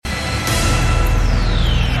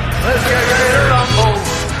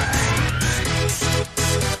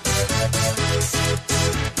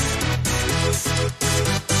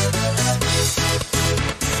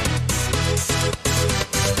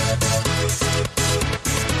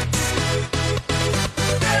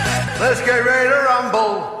Let's get ready to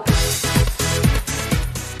rumble.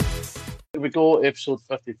 Here we go, episode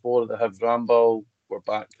 54 of the Hibs Ramble. We're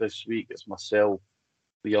back this week. It's myself,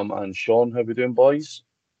 Liam and Sean. How we doing, boys?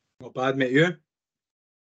 Not bad, mate. You?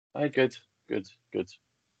 Aye, good. Had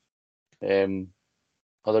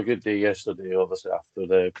a good day yesterday, obviously after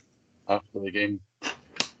the game.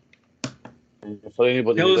 For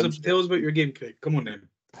anybody tell us about your game, Craig. Come on then.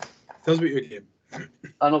 Tell us about your game.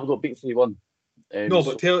 I know we got beat 3-1. No,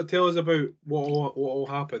 but tell us about what all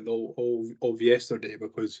happened all of yesterday,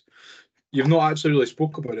 because you've not actually really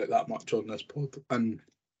spoke about it that much on this pod, and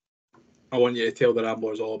I want you to tell the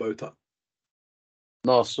Ramblers all about it.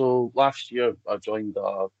 No, so last year I joined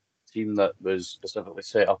a team that was specifically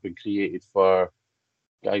set up and created for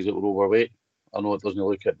guys that were overweight. I know it doesn't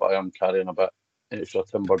look it, but I am carrying a bit extra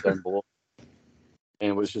timber down below.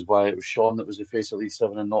 Which is why it was Sean that was the face of these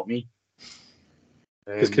 7 and not me.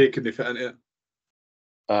 Because Craig couldn't fit into it.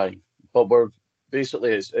 Aye, but we're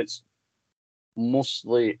basically it's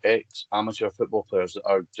mostly ex-amateur football players that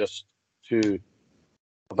are just a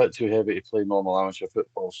bit too heavy to play normal amateur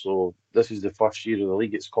football. So this is the first year of the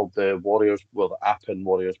league. It's called the Appin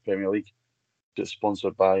Warriors Premier League. It's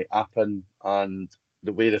sponsored by Appin, and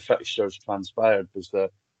the way the fixtures transpired was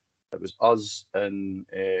that it was us and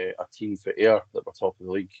a team for Ayr that were top of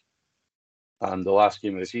the league. And the last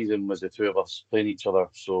game of the season was the two of us playing each other.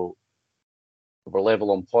 So we were level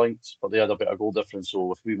on points, but they had a bit of goal difference.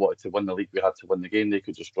 So if we wanted to win the league, we had to win the game. They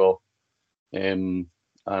could just draw. And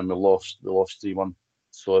we lost 3-1.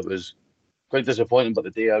 So it was quite disappointing. But the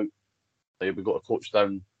day out, we got a coach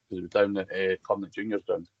down, because it was down at Cumnock Juniors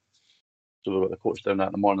ground. So we got the coach down that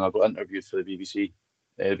in the morning. I got interviewed for the BBC.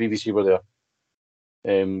 The BBC were there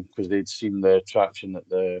because they'd seen the traction that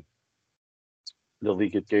the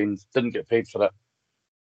league had gained. Didn't get paid for it.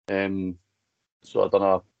 So I'd done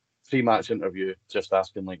a pre-match interview just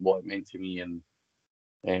asking like what it meant to me,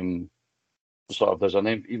 and sort of there's an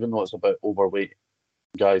even though it's about overweight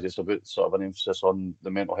guys, it's about sort of an emphasis on the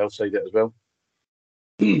mental health side of it as well.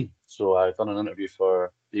 So I done an interview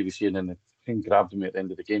for BBC, and then the thing grabbed me at the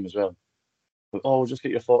end of the game as well. Like, oh, just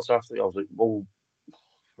get your thoughts after. I was like,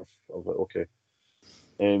 okay.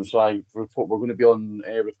 So we're going to be on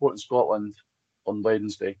Reporting Scotland on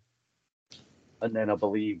Wednesday, and then I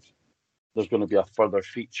believe there's going to be a further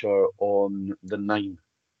feature on the 9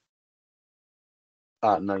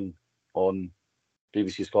 on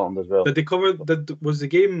BBC Scotland as well. Did they cover? Was the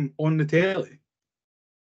game on the telly?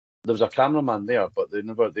 There was a cameraman there, but they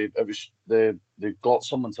got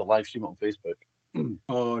someone to live stream it on Facebook.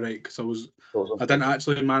 Oh right, because I didn't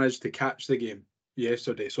actually manage to catch the game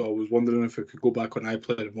yesterday, so I was wondering if I could go back on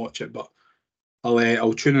iPlayer and watch it. But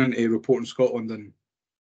I'll tune in to Reporting Scotland and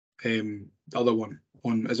the other one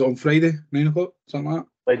is it on Friday 9 o'clock, something like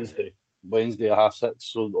that? Wednesday at 6:30.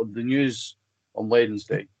 So the news on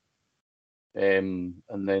Wednesday, and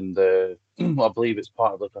then I believe it's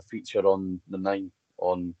part of like a feature on the 9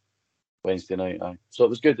 on Wednesday night. Aye. So it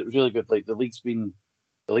was good. It was really good. Like the league's been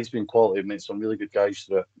quality. We've made some really good guys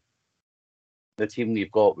through it. The team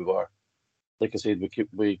we've got, like I said,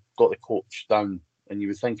 we got the coach down, and you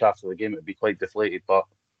would think after the game it'd be quite deflated, but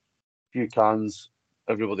a few cans,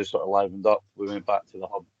 everybody sort of livened up. We went back to the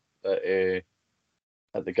hub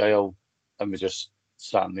at the Gyle, and we just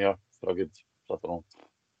sat in there for a good,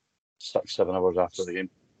 6-7 hours after the game.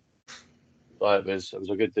 But it was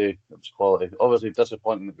a good day. It was quality. Obviously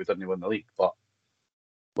disappointing that we didn't win the league, but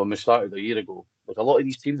when we started a year ago, like a lot of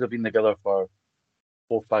these teams have been together for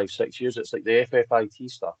 4, 5, 6 years. It's like the FFIT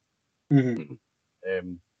stuff. Mm-hmm.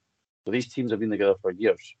 So these teams have been together for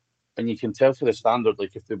years, and you can tell for the standard,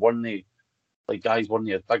 like if they weren't guys weren't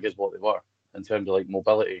as big as what they were in terms of like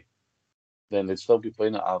mobility, then they'd still be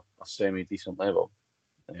playing at a semi-decent level.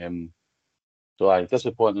 So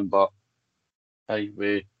disappointing, but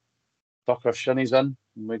we tuck our shinnies in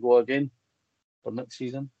and we go again for next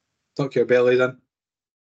season. Tuck your bellies in.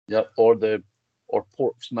 Yep, or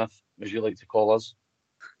Porksmith, as you like to call us.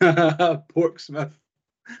 Porksmith.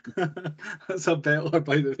 That's a better,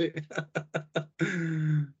 by the way.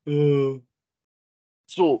 Oh.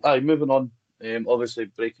 So, moving on. Obviously,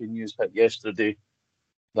 breaking news hit yesterday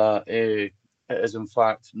that it is in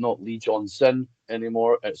fact not Lee Johnson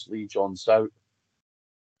anymore. It's Lee JohnsOUT.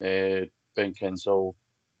 Ben Kinsell,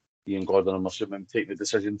 Ian Gordon, I'm assuming, take the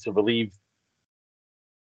decision to relieve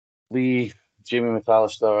Lee, Jamie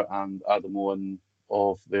McAllister, and Adam Owen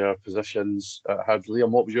of their positions at Hibs.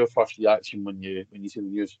 Liam, what was your first reaction when you see the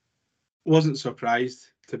news? Wasn't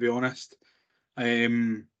surprised, to be honest.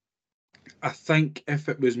 I think if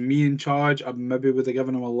it was me in charge, I maybe would have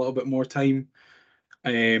given him a little bit more time.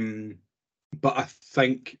 But I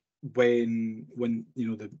think when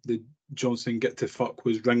the Johnson get to fuck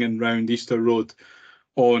was ringing round Easter Road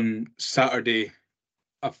on Saturday,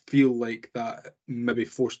 I feel like that maybe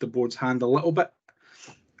forced the board's hand a little bit.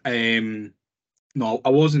 No, I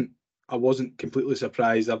wasn't completely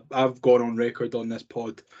surprised. I've gone on record on this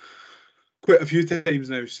pod quite a few times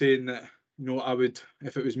now saying that, I would,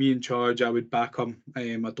 if it was me in charge, I would back him.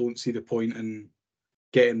 I don't see the point in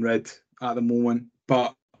getting rid at the moment.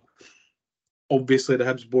 But obviously the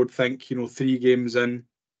Hibs board think, 3 games in,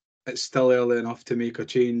 it's still early enough to make a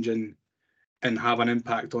change and have an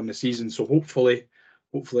impact on the season. So hopefully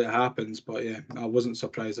it happens. But yeah, I wasn't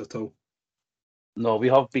surprised at all. No, we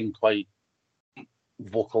have been quite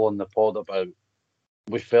vocal on the pod about,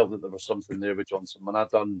 we felt that there was something there with Johnson. When I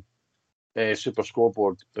done Super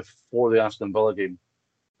Scoreboard before the Aston Villa game,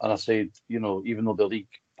 and I said, even though the league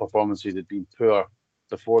performances had been poor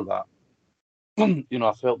before that,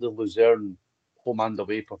 I felt the Luzerne home and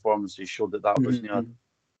away performances showed that was near,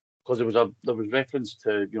 because there was reference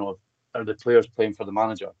to, are the players playing for the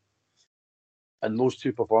manager, and those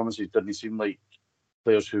 2 performances didn't seem like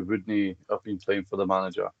players who wouldn't have been playing for the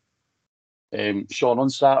manager. Sean, on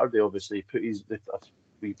Saturday, obviously,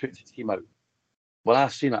 we put the team out. When I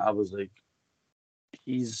seen it, I was like,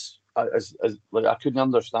 I couldn't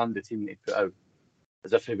understand the team that he put out,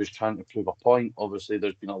 as if he was trying to prove a point. Obviously,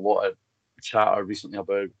 there's been a lot of chatter recently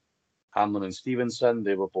about Hanlon and Stevenson.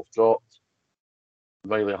 They were both dropped.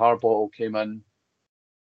 Riley Harbottle came in.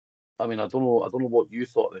 I mean, I don't know what you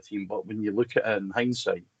thought of the team, but when you look at it in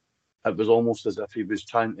hindsight, it was almost as if he was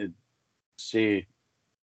trying to say,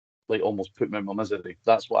 like, almost put me in my misery.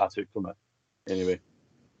 That's what I took from it, anyway.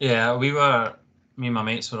 Yeah, me and my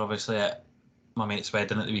mates were obviously at my mate's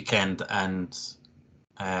wedding at the weekend, and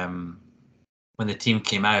when the team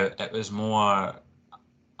came out, it was more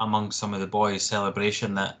among some of the boys'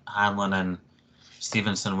 celebration that Hanlon and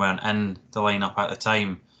Stevenson weren't in the lineup at the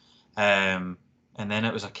time. And then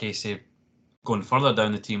it was a case of going further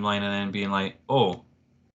down the team line and then being like, oh,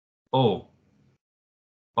 all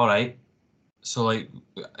right. So, like,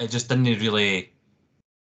 it just didn't really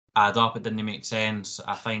add up. It didn't make sense.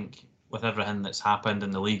 I think with everything that's happened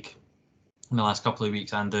in the league in the last couple of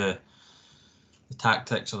weeks and the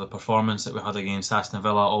tactics or the performance that we had against Aston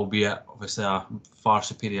Villa, albeit obviously a far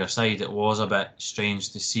superior side, it was a bit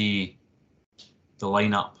strange to see the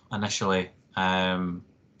lineup initially. And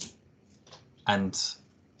I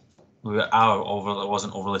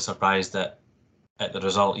wasn't overly surprised at the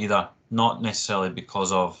result either. Not necessarily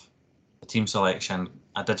because of the team selection.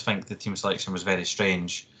 I did think the team selection was very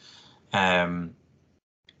strange. But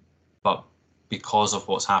because of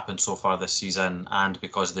what's happened so far this season and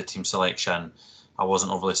because of the team selection, I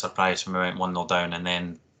wasn't overly surprised when we went 1-0 down and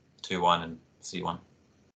then 2-1 and 3-1.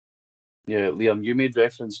 Yeah, Liam, you made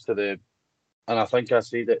reference to and I think I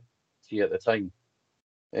said it to you at the time.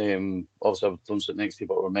 Obviously, I don't sit next to you,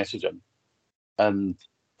 but we're messaging, and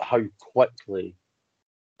how quickly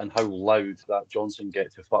and how loud that Johnson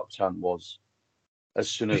get to fuck chant was as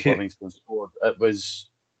soon as Livingston scored. It was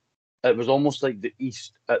almost like the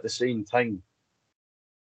East at the same time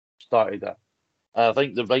started it. I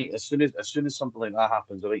think as soon as something like that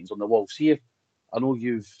happens, the writing's on the wall. See, if I know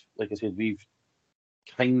you've, like I said, we've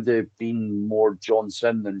kind of been more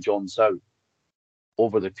Johnson than JohnsOUT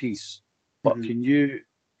over the piece, but could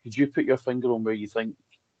you put your finger on where you think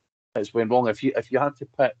it's went wrong? If you had to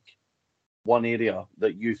pick one area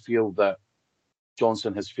that you feel that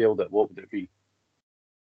Johnson has failed at, what would it be?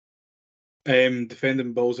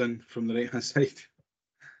 Defending balls in from the right hand side.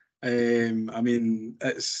 I mean,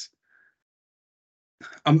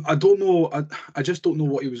 I don't know. I just don't know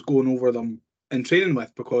what he was going over them in training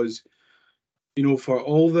with, because for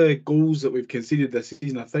all the goals that we've conceded this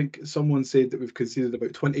season, I think someone said that we've conceded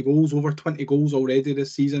about 20 goals, over 20 goals already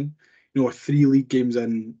this season. 3 league games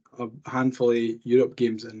in, a handful of Europe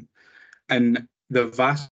games in, and the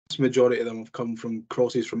vast majority of them have come from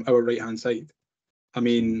crosses from our right hand side. I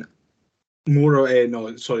mean, 2 of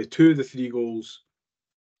the 3 goals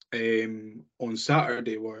on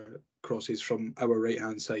Saturday were crosses from our right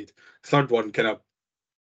hand side. Third one, kind of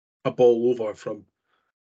a ball over from,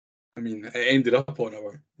 it ended up on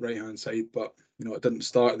our right hand side, but it didn't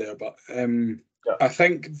start there. But I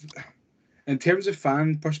think in terms of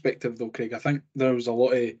fan perspective though, Craig, I think there was a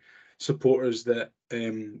lot of supporters that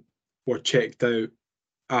were checked out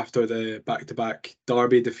after the back-to-back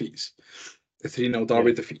Derby defeats, the 3-0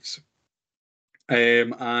 Derby defeats.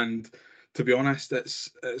 And to be honest, it's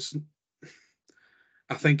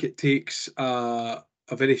I think it takes a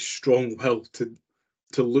very strong will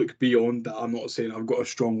to look beyond that. I'm not saying I've got a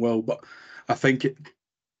strong will, but I think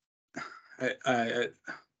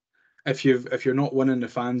if you're not winning the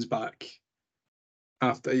fans back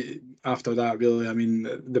after that, really, I mean,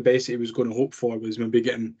 the best he was going to hope for was maybe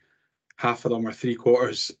getting half of them or three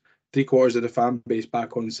quarters of the fan base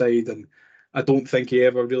back on side, and I don't think he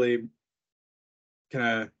ever really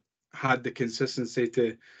kind of had the consistency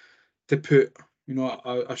to put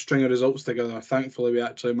a string of results together. Thankfully, we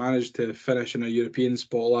actually managed to finish in a European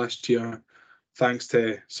spot last year, thanks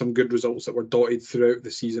to some good results that were dotted throughout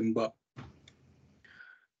the season. But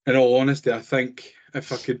in all honesty, I think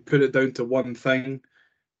if I could put it down to one thing,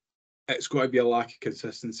 it's got to be a lack of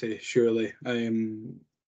consistency, surely.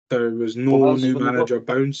 There was no new manager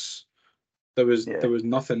bounce. There was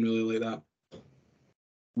nothing really like that.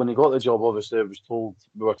 When he got the job, obviously, we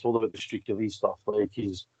were told about the streaky Lee stuff. Like,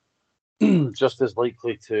 he's just as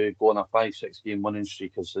likely to go on a 5-6 game winning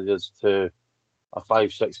streak as he is to a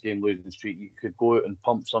 5-6 game losing streak. You could go out and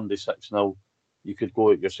pump somebody 6-0. You could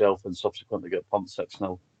go out yourself and subsequently get pumped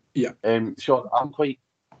 6-0. Yeah. Sean,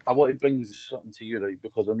 I want to bring something to you, right?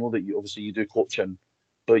 Because I know that you do coaching,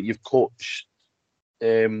 but you've coached,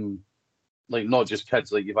 like, not just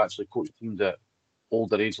kids, like you've actually coached teams at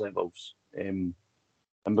older age levels. And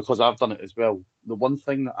because I've done it as well, the one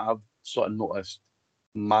thing that I've sort of noticed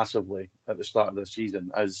massively at the start of the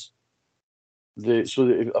season is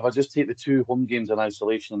if I just take the 2 home games in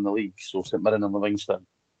isolation in the league, so St Mirren and Livingston,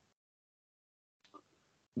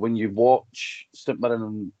 when you watch St Mirren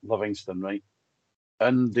and Livingston, right,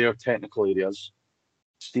 in their technical areas,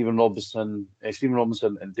 Stephen Robinson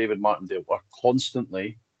and David Martindale are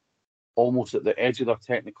constantly almost at the edge of their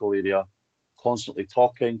technical area, constantly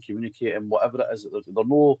talking, communicating, whatever it is. They're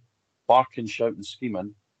no barking, shouting,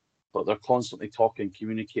 screaming, but they're constantly talking,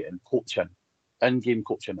 communicating, coaching, in-game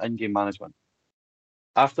management.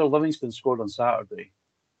 After Livingston scored on Saturday,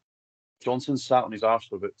 Johnson sat on his arse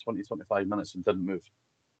for about 20-25 minutes and didn't move.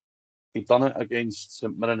 He'd done it against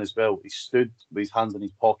St Mirren as well. He stood with his hands in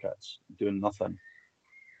his pockets, doing nothing.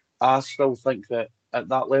 I still think that at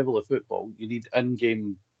that level of football, you need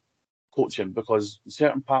in-game coaching, because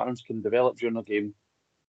certain patterns can develop during a game,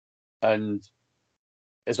 and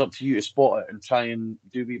it's up to you to spot it and try and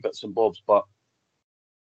do wee bits and bobs. But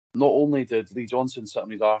not only did Lee Johnson sit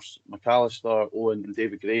on his arse, McAllister, Owen and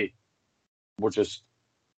David Gray were just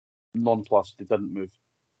nonplussed. They didn't move,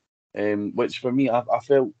 which for me I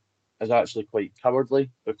felt is actually quite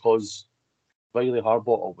cowardly, because Riley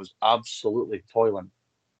Harbottle was absolutely toiling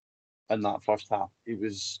in that first half. It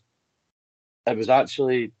was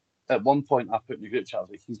actually, at one point I put in the group chat, I was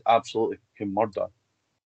like, he's absolutely fucking murder.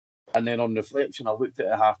 And then on reflection, I looked at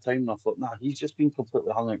it at half time and I thought, nah, he's just been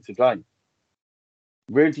completely hung out to dry.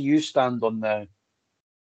 Where do you stand on the?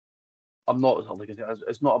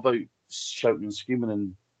 It's not about shouting and screaming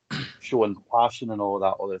and showing passion and all of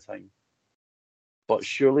that all the time. But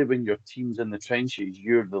surely when your team's in the trenches,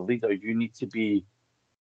 you're the leader. You need to be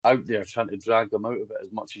out there trying to drag them out of it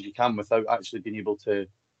as much as you can without actually being able to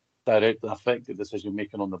directly affect the decision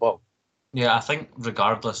making on the ball. Yeah, I think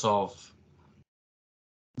regardless of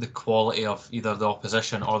the quality of either the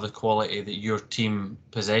opposition or the quality that your team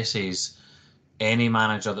possesses, any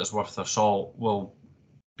manager that's worth their salt will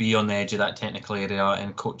be on the edge of that technical area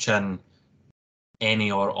and coaching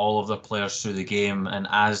any or all of the players through the game. And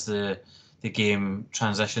as the game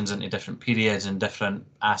transitions into different periods and different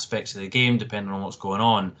aspects of the game, depending on what's going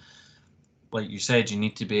on, like you said, you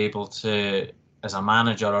need to be able to, as a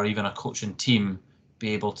manager or even a coaching team, be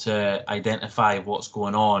able to identify what's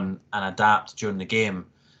going on and adapt during the game.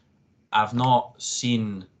 I've not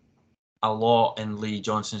seen a lot in Lee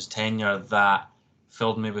Johnson's tenure that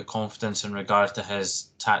filled me with confidence in regards to his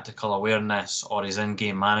tactical awareness or his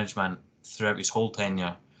in-game management throughout his whole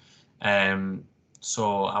tenure.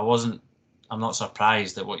 So I'm not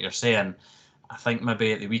surprised at what you're saying. I think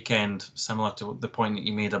maybe at the weekend, similar to the point that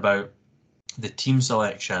you made about the team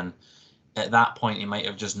selection, at that point he might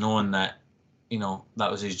have just known that,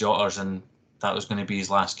 that was his jotters and that was going to be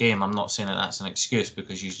his last game. I'm not saying that that's an excuse,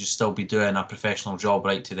 because you should still be doing a professional job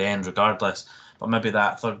right to the end regardless. But maybe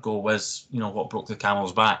that third goal was, what broke the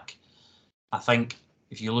camel's back. I think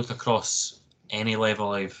if you look across any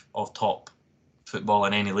level of top football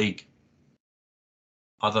in any league,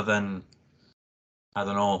 other than, I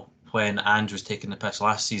don't know, when Ange was taking the piss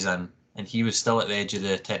last season and he was still at the edge of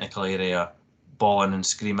the technical area, balling and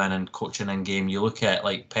screaming and coaching in game. You look at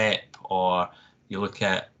like Pep, or you look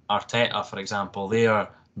at Arteta, for example, they are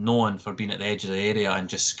known for being at the edge of the area and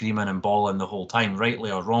just screaming and balling the whole time,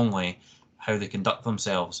 rightly or wrongly, how they conduct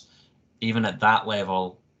themselves. Even at that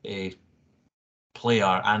level, a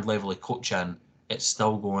player and level of coaching, it's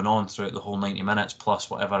still going on throughout the whole 90 minutes plus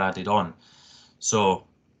whatever added on. So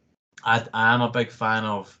I am a big fan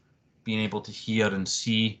of being able to hear and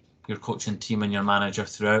see your coaching team and your manager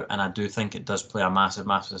throughout, and I do think it does play a massive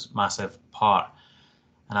part.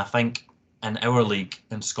 And I think in our league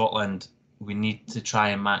in Scotland, we need to try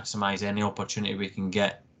and maximise any opportunity we can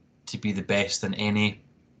get to be the best in any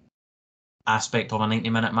aspect of a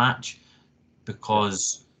 90-minute match,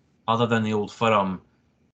 because other than the Old Firm,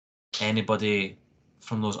 anybody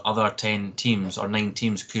from those other 10 teams or 9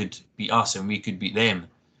 teams could beat us and we could beat them.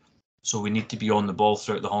 So we need to be on the ball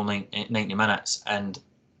throughout the whole 90 minutes, and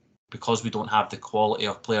because we don't have the quality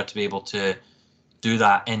of player to be able to do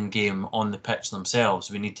that in-game on the pitch themselves,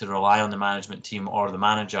 we need to rely on the management team or the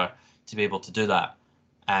manager to be able to do that.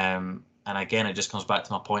 And again, it just comes back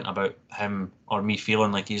to my point about him or me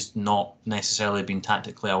feeling like he's not necessarily been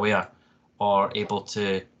tactically aware or able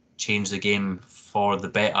to change the game for the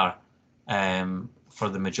better for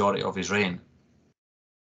the majority of his reign.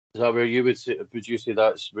 Is that where you would you say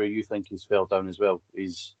that's where you think he's fell down as well?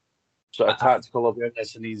 His sort of tactical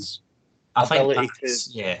awareness and his ability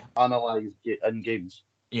to analyse in games.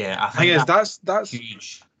 Yeah, I think that's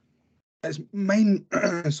huge. It's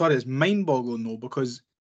it's mind-boggling though, because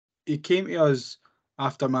he came to us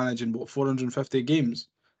after managing 450 games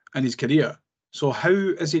in his career. So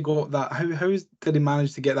how has he got that? How did he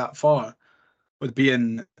manage to get that far? With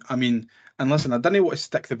being, and listen, I didn't want to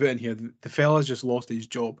stick the boot in here. The fella's just lost his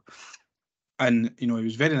job, and he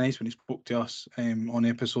was very nice when he spoke to us on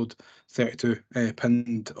episode 32,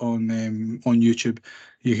 pinned on YouTube.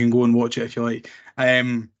 You can go and watch it if you like.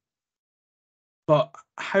 But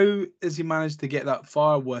how has he managed to get that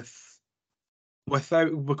far without?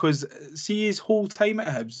 Because see, his whole time at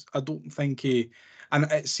Hibs, I don't think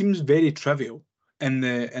and it seems very trivial in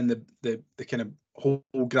the kind of whole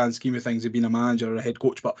grand scheme of things of being a manager or a head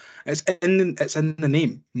coach, but it's in the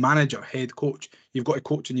name, manager, head coach. You've got to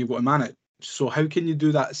coach and you've got to manage. So how can you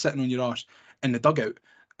do that sitting on your arse in the dugout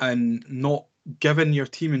and not giving your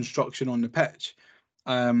team instruction on the pitch?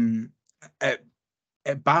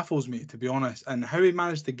 It baffles me, to be honest, and how he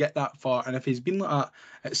managed to get that far. And if he's been like that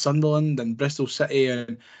at Sunderland and Bristol City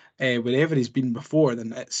and wherever he's been before,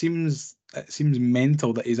 then it seems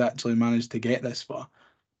mental that he's actually managed to get this far.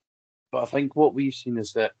 But I think what we've seen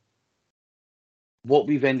is that what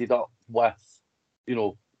we've ended up with,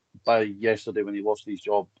 by yesterday when he lost his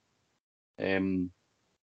job,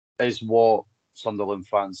 is what Sunderland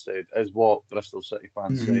fans said, is what Bristol City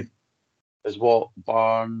fans said, is what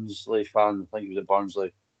Barnsley fans, I think he was at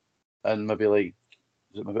Barnsley, and maybe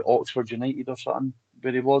Oxford United or something,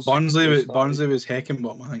 where he was. Barnsley was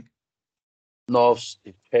Heckingbottom, I think. No,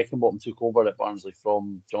 Heckingbottom took over at Barnsley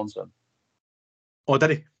from Johnson. Oh, did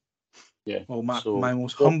he? Yeah. Well, my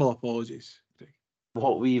most humble apologies.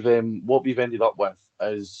 What we've ended up with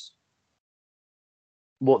is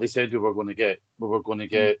what they said we were going to get. We were going to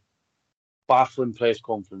get baffling press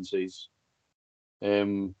conferences.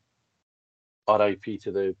 RIP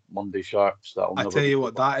to the Monday Sharks. I tell you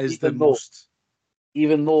what, that is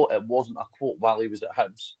even though it wasn't a quote while he was at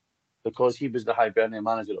Hibs, because he was the Hibernian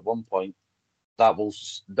manager at one point, that will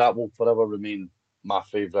forever remain my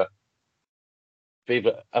favourite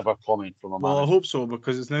ever comment from a manager. Well, I hope so,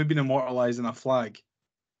 because it's now been immortalised in a flag.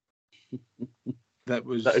 I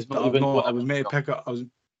was meant to pick up. I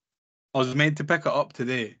was meant to pick it up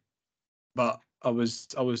today, but I was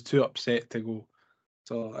too upset to go.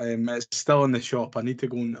 So it's still in the shop. I need to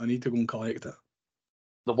go and collect it.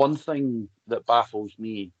 The one thing that baffles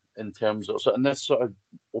me in terms of, and this sort of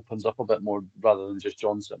opens up a bit more rather than just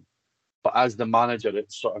Johnson, but as the manager, it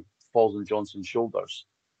sort of falls on Johnson's shoulders.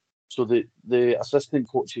 So the assistant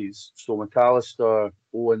coaches, so McAllister,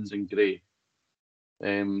 Owens and Gray,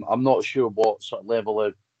 I'm not sure what sort of level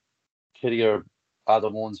of career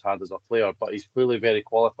Adam Owens had as a player, but he's clearly very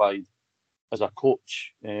qualified as a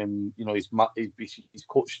coach. He's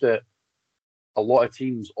coached at a lot of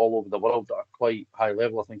teams all over the world at a quite high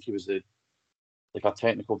level. I think he was a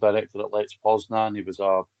technical director at Lech Poznan. He was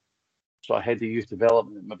a sort of head of youth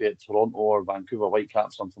development, maybe at Toronto or Vancouver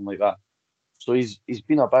Whitecaps, something like that. So he's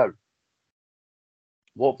been about.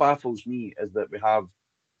 What baffles me is that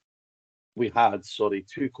we had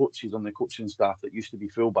two coaches on the coaching staff that used to be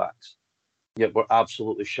fullbacks, yet we're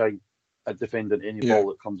absolutely shy at defending any ball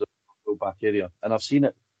that comes out of the fullback area. And I've seen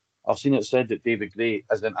it said that David Gray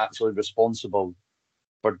isn't actually responsible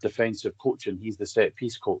for defensive coaching. He's the set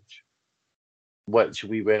piece coach, which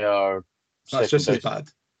we were. That's just as bad.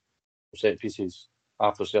 Set pieces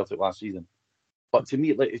after Celtic last season. But to me,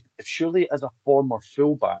 if surely as a former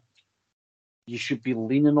fullback, you should be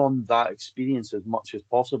leaning on that experience as much as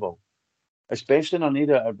possible, especially in an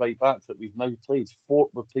area at right back that we've now played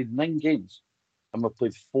 9 games and we've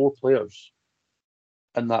played 4 players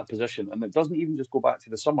in that position. And it doesn't even just go back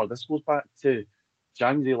to the summer. This goes back to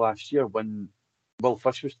January last year when Will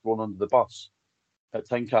Fish was thrown under the bus at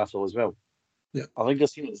Tynecastle as well. Yeah. I think I've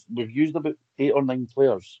seen it. We've used about 8 or 9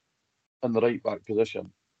 players in the right back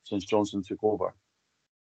position since Johnson took over.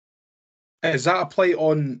 Is that a play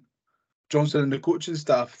on Johnson and the coaching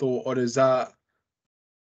staff, though, or is that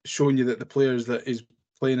showing you that the players that is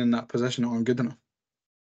playing in that position aren't good enough?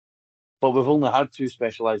 But we've only had 2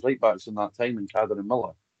 specialised right backs in that time in Cadden and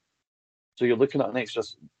Miller. So you're looking at an extra.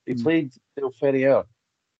 He played Dale Ferrier,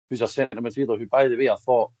 who's a centre midfielder, who, by the way, I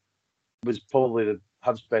thought was probably the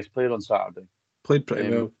Hibs' best player on Saturday. Played pretty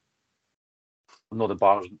well. No, the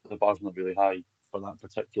bar's not really high for that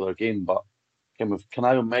particular game, but kind of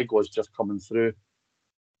Kanayo Meg was just coming through,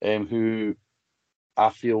 who I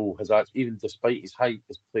feel has actually, even despite his height,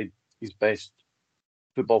 has played his best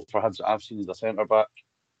football for Hibs that I've seen as a centre back.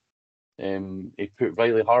 He put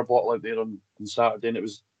Riley Harbottle out there on Saturday, and it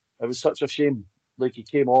was such a shame. Like, he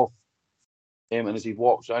came off, and as he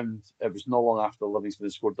walked round, it was not long after Livingston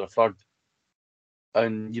had scored their third,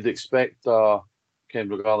 and you'd expect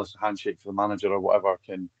regardless of handshake for the manager or whatever,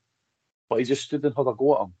 but he just stood and had a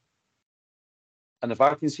go at him. And if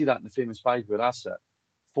I can see that in the famous 5 where I sit,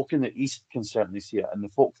 folk in the East can certainly see it, and the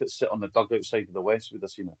folk that sit on the dugout side of the West would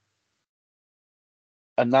have seen it.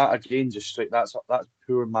 And that again, just straight, that's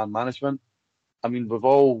poor man management. I mean, we've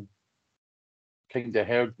all kind of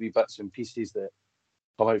heard wee bits and pieces that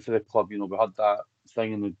come out for the club. You know, we had that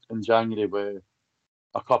thing in January where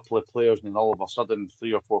a couple of players, and then all of a sudden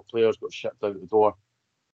 3 or 4 players got shipped out the door.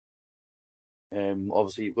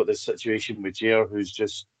 Obviously, you've got this situation with Jair, who's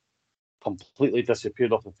just completely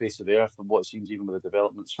disappeared off the face of the earth, and what it seems even with the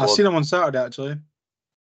development squad. I seen him on Saturday, actually.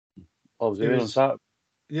 Oh, was he there on Saturday?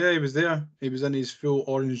 Yeah, he was there. He was in his full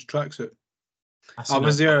orange tracksuit. I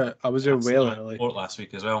was there well early. Last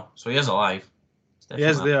week as well, so he is alive. He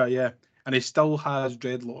is there, yeah, and he still has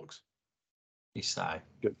dreadlocks. He's sad.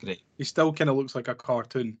 Great. He still kind of looks like a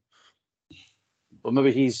cartoon. But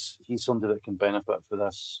maybe he's somebody that can benefit for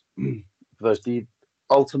this deed.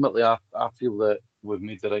 Ultimately, I feel that we've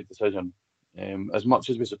made the right decision. As much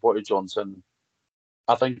as we supported Johnson,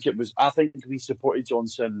 I think we supported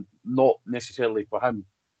Johnson not necessarily for him,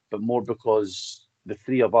 but more because the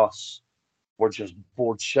 3 of us were just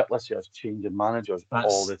bored shitless of changing managers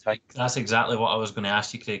all the time. That's exactly what I was going to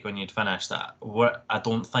ask you, Craig, when you'd finished that. I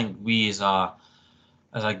don't think we as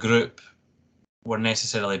a group were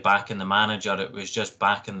necessarily backing the manager. It was just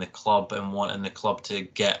backing the club and wanting the club to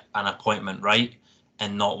get an appointment right,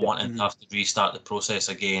 and not wanting to have to restart the process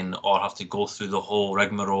again or have to go through the whole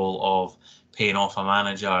rigmarole of paying off a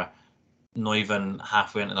manager not even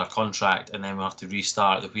halfway into their contract, and then we have to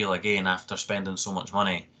restart the wheel again after spending so much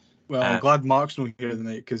money. Well, I'm glad Mark's not here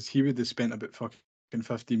tonight, because he would have spent about fucking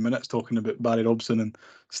 15 minutes talking about Barry Robson and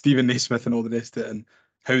Stephen Naismith and all the rest of it, and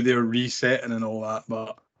how they're resetting and all that.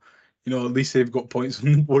 But, you know, at least they've got points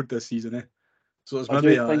on the board this season, eh? So it's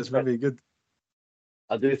maybe good.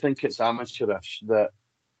 I do think it's amateurish that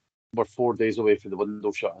we're 4 days away from the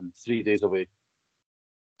window shutting, 3 days away,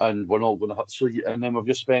 and we're not going to. And then we've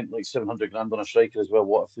just spent like 700 grand on a striker as well.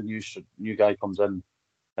 What if the new guy comes in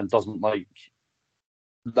and doesn't like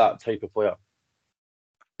that type of player?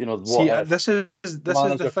 You know, this is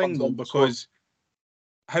the thing though, because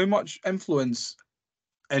how much influence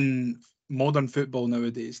in modern football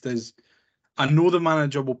nowadays does? I know the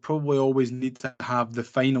manager will probably always need to have the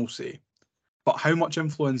final say, but how much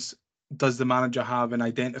influence does the manager have in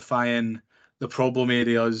identifying the problem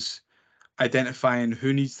areas, identifying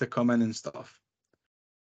who needs to come in and stuff?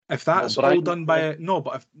 If that's all done by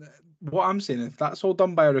what I'm saying, if that's all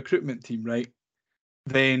done by a recruitment team, right,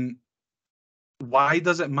 then why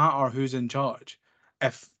does it matter who's in charge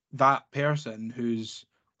if that person who's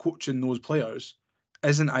coaching those players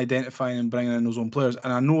isn't identifying and bringing in those own players?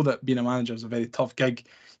 And I know that being a manager is a very tough gig.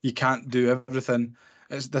 You can't do everything.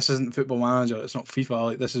 This isn't Football Manager. It's not FIFA.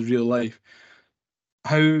 Like, this is real life.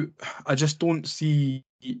 I just don't see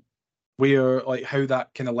where, like, how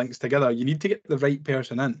that kind of links together. You need to get the right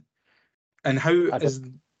person in. And how is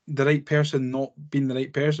the right person not been the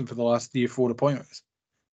right person for the last 3 or 4 appointments?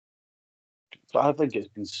 So I think it's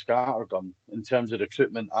been scattergun in terms of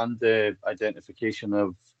recruitment and the identification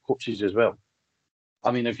of coaches as well.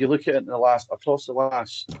 I mean, if you look at it across the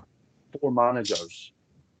last 4 managers,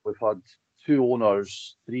 we've had 2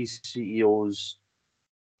 owners, 3 CEOs,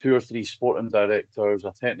 2 or 3 sporting directors,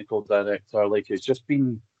 a technical director. Like, it's just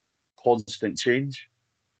been constant change.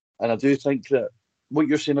 And I do think that what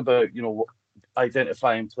you're saying about, you know,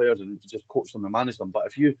 identifying players and just coach them and manage them, but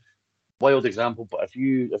if in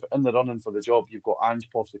the running for the job, you've got Ange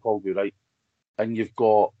Postecoglou, right? And you've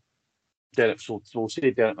got Derek, so we'll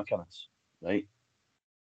say Derek McInnes, right?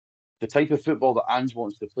 the type of football that Ange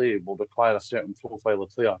wants to play will require a certain profile of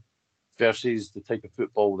player versus the type of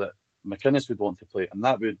football that McInnes would want to play, and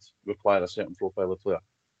that would require a certain profile of player.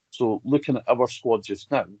 So looking at our squad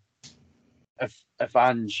just now, if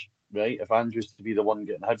Ange was to be the one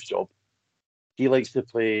getting his job, he likes to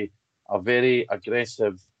play a very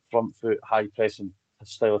aggressive front foot, high pressing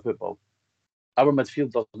style of football. Our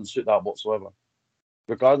midfield doesn't suit that whatsoever.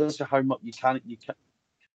 Regardless of how much you can,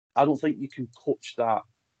 I don't think you can coach that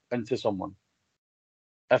into someone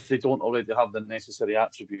if they don't already have the necessary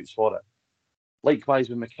attributes for it. Likewise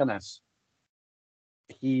with McInnes,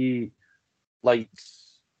 he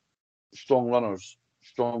likes strong runners,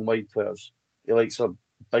 strong wide players. He likes a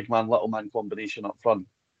big man, little man combination up front.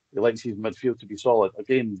 He likes his midfield to be solid.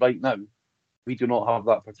 Again, right now, we do not have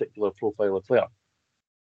that particular profile of player.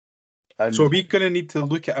 And so are we going to need to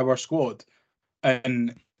look at our squad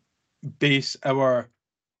and base our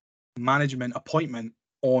management appointment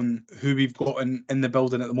on who we've got in the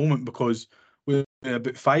building at the moment? Because with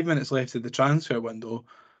about 5 minutes left of the transfer window,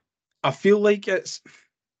 I feel like it's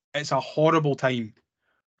a horrible time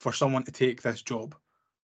for someone to take this job,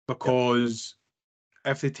 because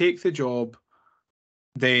if they take the job,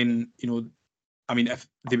 then, you know, I mean, if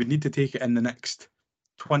they would need to take it in the next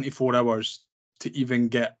 24 hours to even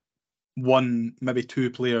get one, maybe two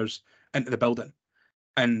players into the building.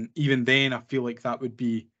 And even then, I feel like that would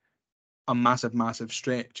be a massive, massive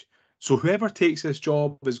stretch. So whoever takes this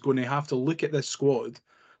job is going to have to look at this squad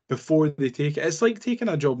before they take it. It's like taking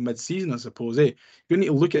a job mid-season, I suppose. You need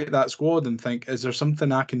to look at that squad and think, is there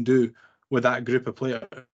something I can do with that group of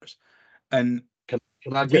players? And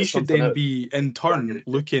we should then be, in turn,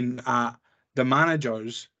 looking at the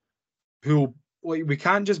managers who, like, we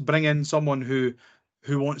can't just bring in someone who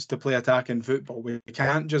wants to play attacking football. We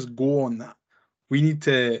can't just go on that. We need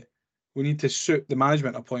to suit the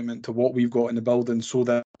management appointment to what we've got in the building so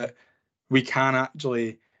that we can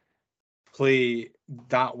actually play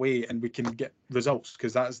that way and we can get results,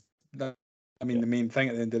 because that's the main thing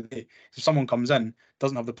at the end of the day. If someone comes in,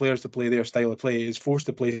 doesn't have the players to play their style of play, is forced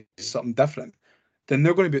to play something different, then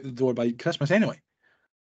they're going to be at the door by Christmas anyway.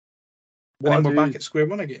 And then we're back at square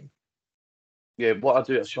one again. Yeah, what I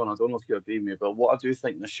do, Sean, I don't know if you agree with me, but what I do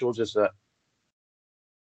think this shows is that,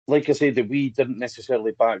 like I said, that we didn't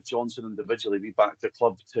necessarily back Johnson individually. We backed the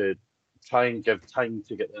club to try and give time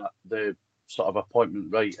to get the sort of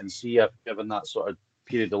appointment right and see if, given that sort of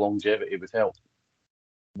period of longevity, would help.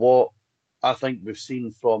 What I think we've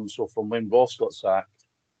seen from when Ross got sacked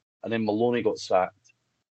and then Maloney got sacked,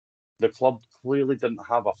 the club clearly didn't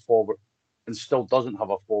have a forward and still doesn't have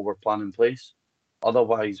a forward plan in place.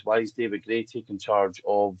 Otherwise, why is David Gray taking charge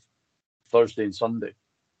of Thursday and Sunday?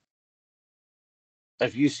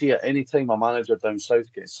 If you see at any time a manager down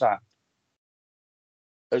south gets sacked,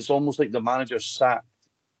 it's almost like the manager's sacked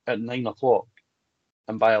at 9 o'clock,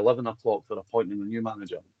 and by 11 o'clock they're appointing a new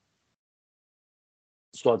manager.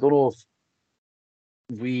 So I don't know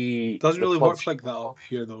if doesn't really work like that up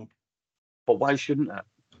here, though. But why shouldn't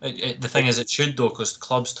it? The thing is, it should, though, because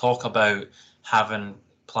clubs talk about having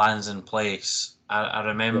plans in place. I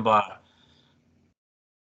remember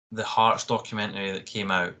the Hearts documentary that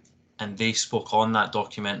came out, and they spoke on that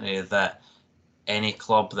documentary that any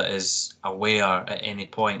club that is aware at any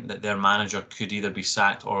point that their manager could either be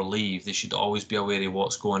sacked or leave, they should always be aware of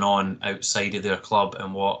what's going on outside of their club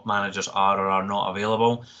and what managers are or are not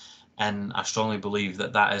available. And I strongly believe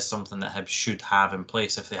that that is something that Hibs should have in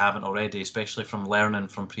place if they haven't already, especially from learning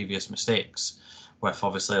from previous mistakes, with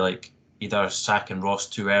obviously like either sacking Ross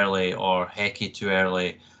too early or Hecky too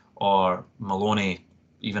early or Maloney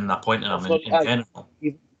even appointing him in general.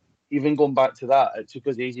 Even going back to that, it took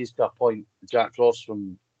us ages to appoint Jack Ross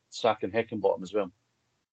from sacking Heckenbottom as well.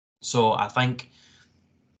 So I think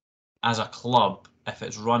as a club, if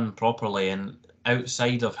it's run properly and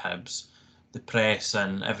outside of Hibs, the press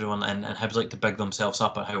and everyone and Hibs like to big themselves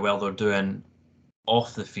up at how well they're doing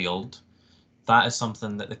off the field. That is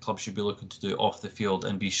something that the club should be looking to do off the field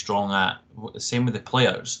and be strong at. Same with the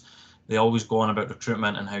players. They always go on about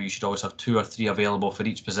recruitment and how you should always have 2 or 3 available for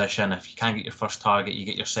each position. If you can't get your first target, you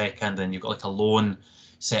get your second, and you've got like a loan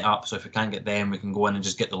set up. So if we can't get them, we can go in and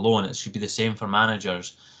just get the loan. It should be the same for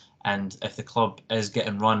managers. And if the club is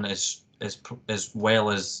getting run as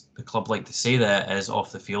well as the club like to say that it is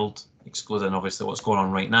off the field, excluding obviously what's going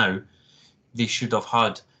on right now, they should have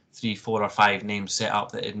had 3, 4 or 5 names set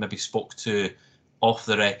up that it maybe spoke to off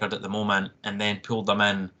the record at the moment and then pulled them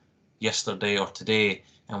in yesterday or today.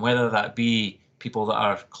 And whether that be people that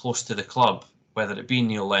are close to the club, whether it be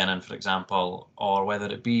Neil Lennon, for example, or whether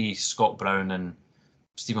it be Scott Brown and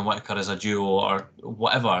Stephen Whittaker as a duo or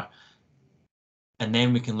whatever, and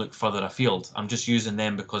then we can look further afield. I'm just using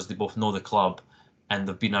them because they both know the club and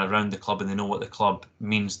they've been around the club and they know what the club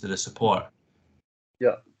means to the support.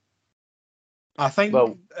 Yeah. I think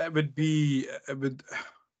it would.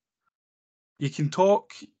 You can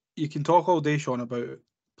talk all day, Sean, about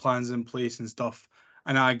plans in place and stuff,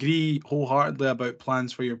 and I agree wholeheartedly about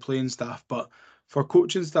plans for your playing staff. But for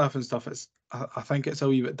coaching staff and stuff, I think it's a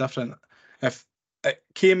wee bit different. If it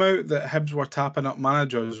came out that Hibs were tapping up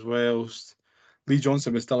managers whilst Lee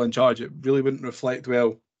Johnson was still in charge, it really wouldn't reflect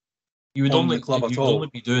well. You would on only the club you'd at all. only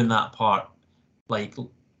be doing that part like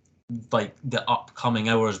the upcoming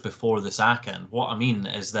hours before the sacking. What I mean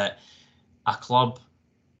is that a club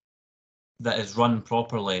that is run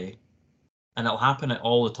properly, and it'll happen at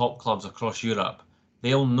all the top clubs across Europe,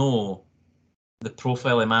 they'll know the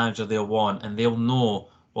profile of manager they'll want, and they'll know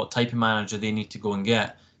what type of manager they need to go and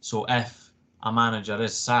get. So if a manager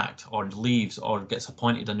is sacked or leaves or gets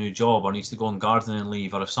appointed a new job or needs to go on gardening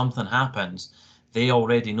leave, or if something happens, they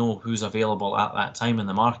already know who's available at that time in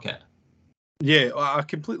the market. Yeah, I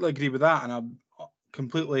completely agree with that, and I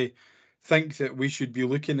completely think that we should be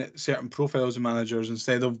looking at certain profiles of managers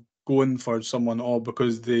instead of going for someone all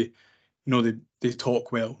because they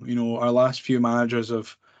talk well. Our last few managers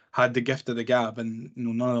have had the gift of the gab, and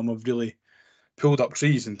none of them have really pulled up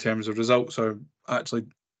trees in terms of results or actually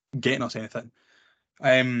getting us anything.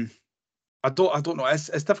 I don't know.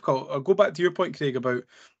 It's difficult. I'll go back to your point, Craig, about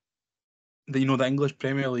the English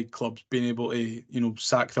Premier League clubs being able to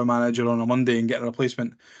sack their manager on a Monday and get a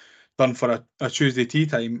replacement done for a Tuesday tea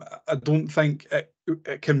time. I don't think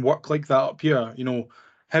it can work like that up here.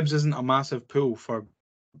 Hibs isn't a massive pool for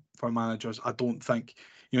managers. I don't think.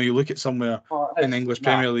 You look at somewhere in the English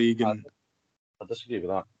Premier League and I disagree with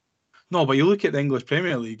that. No, but you look at the English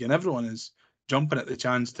Premier League and everyone is jumping at the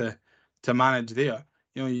chance to manage there.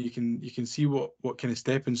 You can see what kind of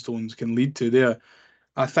stepping stones can lead to there.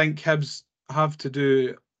 I think Hibs have to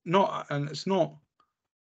do and it's not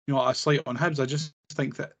a slight on Hibs. I just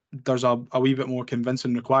think that there's a wee bit more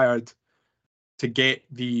convincing required to get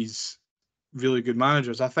these really good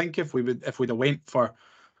managers. I think if we'd have went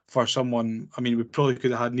for someone, I mean, we probably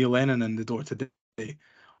could have had Neil Lennon in the door today.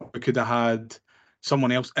 We could have had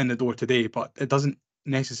someone else in the door today, but it doesn't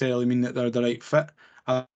necessarily mean that they're the right fit.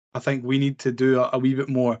 I think we need to do a wee bit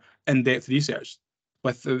more in-depth research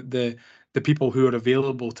with the people who are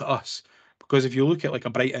available to us. Because if you look at like a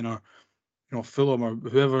Brighton or Fulham or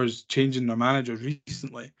whoever's changing their managers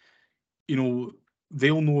recently,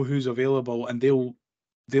 they'll know who's available and they'll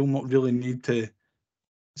not really need to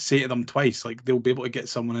say to them twice. Like they'll be able to get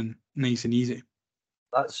someone in nice and easy.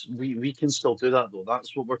 We can still do that though.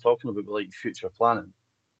 That's what we're talking about with like future planning.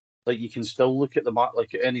 Like you can still look at the map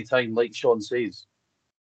like at any time, like Sean says.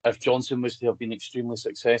 If Johnson was to have been extremely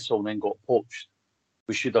successful and then got poached,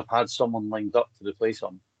 we should have had someone lined up to replace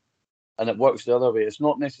him. And it works the other way. It's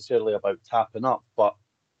not necessarily about tapping up, but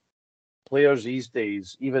players these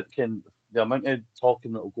days, even the amount of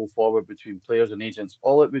talking that will go forward between players and agents,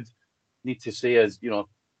 all it would need to say is,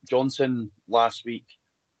 Johnson last week,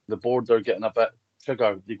 the board are getting a bit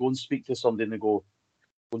triggered. They go and speak to somebody and they go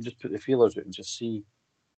and just put the feelers out and just see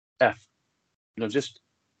if,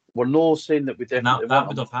 we're not saying that we definitely that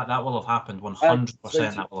will have happened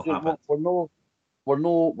 100%. That will have happened. We're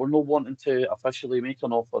not wanting to officially make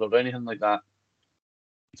an offer or anything like that.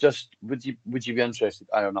 Just would you be interested,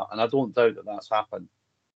 I or not? And I don't doubt that that's happened.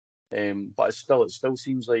 But it still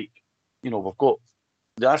seems like we've got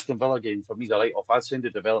the Aston Villa game for me. The write-off. I'd send the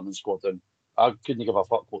development squad in. I couldn't give a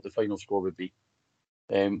fuck what the final score would be.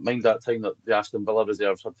 Mind that time that the Aston Villa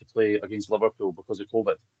reserves had to play against Liverpool because of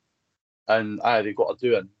COVID, and they got a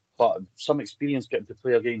doing. But some experience getting to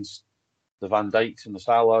play against the Van Dijks and the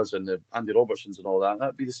Salahs and the Andy Robertsons and all that.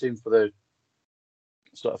 That'd be the same for the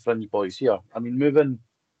sort of fringe boys here. I mean, I don't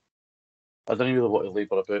really want to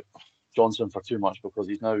labour about Johnson for too much because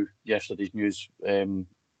he's now yesterday's news.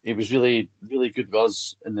 He was really, really good with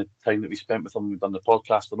us in the time that we spent with him. We've done the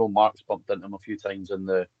podcast. I know Mark's bumped into him a few times in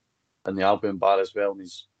the Albion bar as well. And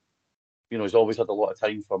he's always had a lot of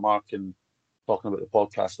time for Mark and talking about the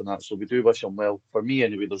podcast and that. So we do wish him well. For me,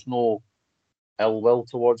 anyway, there's no ill will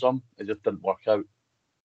towards him. It just didn't work out.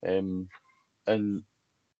 And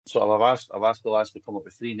so I've asked the lads to come up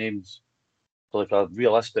with 3 names for like a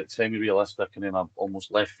realistic, semi-realistic, and then a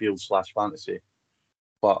almost left field / fantasy.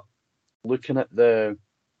 But looking at the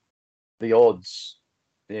odds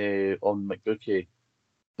on McBookie,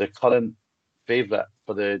 the current favourite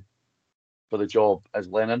for the job is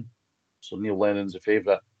Lennon. So Neil Lennon's a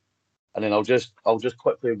favourite. And then I'll just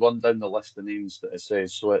quickly run down the list of names that it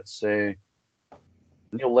says. So it's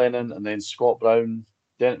Neil Lennon, and then Scott Brown,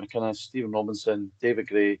 Derek McInnes, Stephen Robinson, David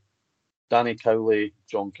Gray, Danny Cowley,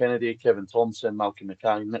 John Kennedy, Kevin Thompson, Malcolm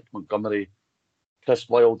Mackay, Nick Montgomery, Chris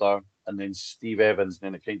Wilder, and then Steve Evans. And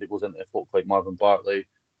then it kind of goes into folk like Marvin Bartley,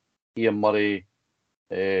 Ian Murray,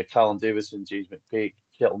 Callum Davison, James McPake,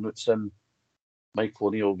 Kettle Knutson, Michael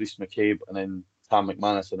O'Neill, Reece McCabe, and then Tam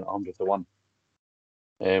McManus in at 100 to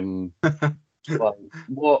 1. But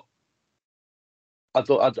what I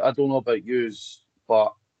don't know about yous,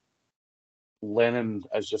 but Lennon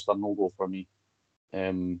is just a no-go for me.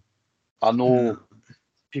 I know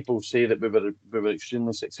people say that we were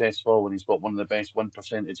extremely successful when he's got one of the best win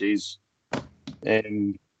percentages.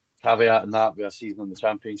 Caveat in that we are season in the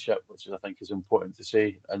championship, which I think is important to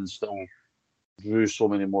say, and still drew so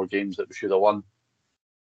many more games that we should have won.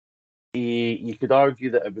 You could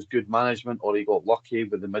argue that it was good management, or he got lucky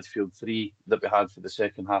with the midfield three that we had for the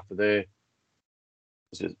second half of the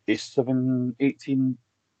 17-18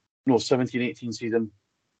 season,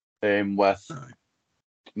 with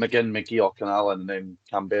McGinn, McGee, O'Connell, and then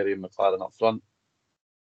Canberry and McLaren up front.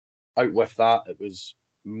 Out with that, it was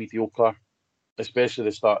mediocre, especially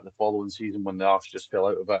the start of the following season when the arse just fell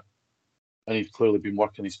out of it. And he'd clearly been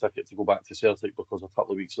working his ticket to go back to Celtic, because a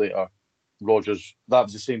couple of weeks later, Rodgers, that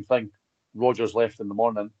was the same thing. Rodgers left in the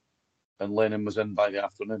morning and Lennon was in by the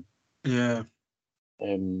afternoon. Yeah.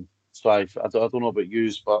 So I don't know about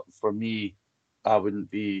yous, but for me, I wouldn't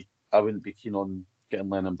be keen on getting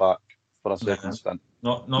Lennon back for a second stint.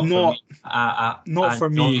 Not for me. Not for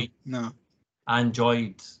me. No. I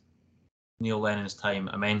enjoyed Neil Lennon's time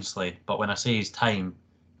immensely, but when I say his time,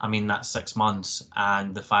 I mean that 6 months,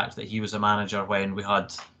 and the fact that he was a manager when we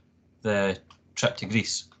had the trip to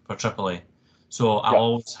Greece for Tripoli. So I'll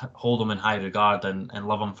always hold him in high regard and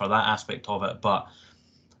love him for that aspect of it. But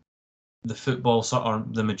the football,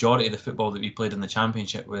 the majority of the football that we played in the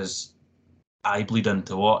championship was eye-bleeding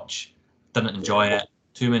to watch. Didn't enjoy it.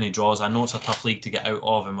 Too many draws. I know it's a tough league to get out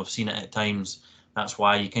of, and we've seen it at times. That's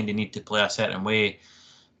why you kind of need to play a certain way.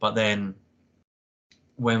 But then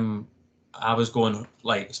when I was going,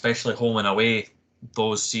 like, especially home and away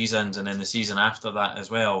those seasons, and then the season after that as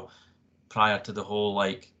well, prior to the whole,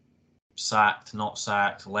 like, sacked, not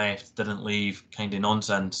sacked, left, didn't leave kind of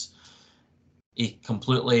nonsense, he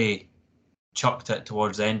completely chucked it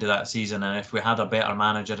towards the end of that season. And if we had a better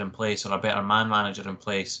manager in place, or a better man manager in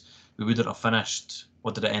place, we wouldn't have finished,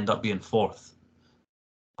 what did it end up being, 4th,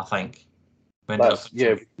 I think. Fourth.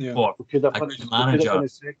 We could have finished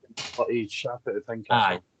second, but he shat it at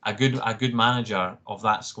Tynecastle. A good manager of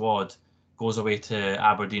that squad goes away to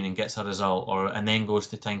Aberdeen and gets a result, and then goes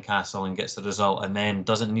to Tynecastle and gets the result, and then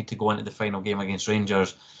doesn't need to go into the final game against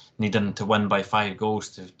Rangers needing to win by 5 goals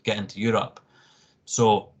to get into Europe.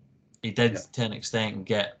 So he did, to an extent,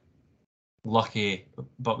 get lucky,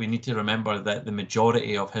 but we need to remember that the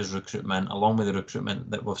majority of his recruitment, along with the recruitment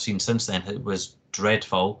that we've seen since then, it was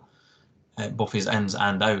dreadful, both his ins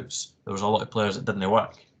and outs. There was a lot of players that didn't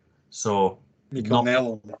work. So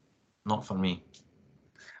not for me.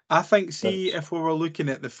 I think, see, if we were looking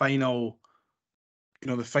at the final,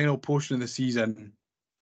 the final portion of the season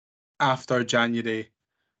after January,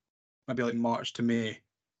 maybe like March to May,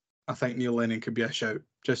 I think Neil Lennon could be a shout,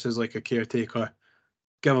 just as like a caretaker.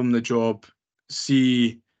 Give him the job,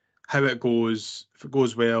 see how it goes. If it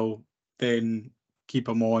goes well, then keep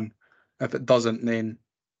him on. If it doesn't, then,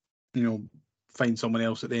 find someone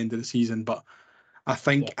else at the end of the season. But I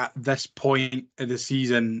think at this point of the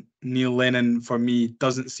season, Neil Lennon, for me,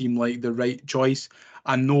 doesn't seem like the right choice.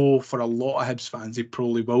 I know for a lot of Hibs fans, he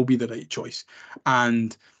probably will be the right choice.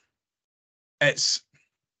 And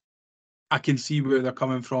I can see where they're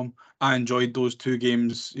coming from. I enjoyed those 2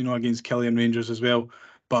 games, against Kelly and Rangers as well.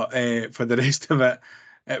 But for the rest of it,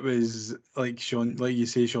 it was, like you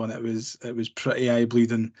say, Sean, it was pretty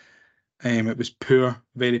eye-bleeding. It was poor,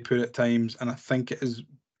 very poor at times. And I think it is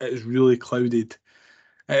really clouded.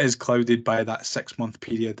 It is clouded by that 6-month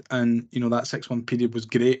period, and that 6-month period was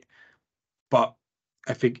great. But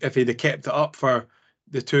if he'd have kept it up for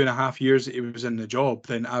the 2.5 years that he was in the job,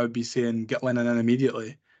 then I would be saying get Lennon in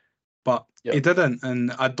immediately. But he didn't,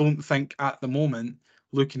 and I don't think at the moment,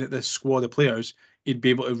 looking at this squad of players, he'd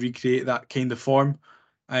be able to recreate that kind of form,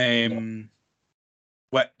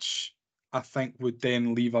 which I think would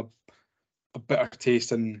then leave a bitter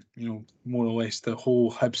taste in more or less the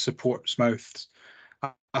whole Hibs supporters' mouths.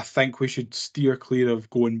 I think we should steer clear of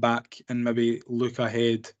going back and maybe look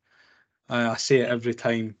ahead. I say it every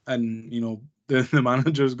time, and the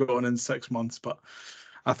manager's gone in 6 months, but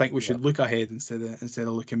I think we should look ahead instead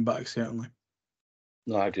of looking back. Certainly.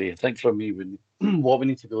 No, I agree. I think for me, what we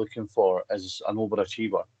need to be looking for is an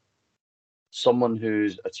overachiever, someone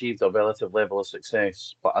who's achieved a relative level of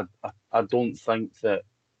success. But I don't think that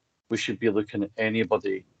we should be looking at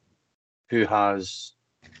anybody who has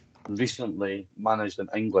recently managed in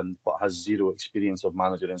England but has zero experience of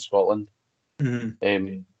managing in Scotland.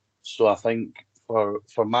 So I think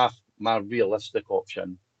for my realistic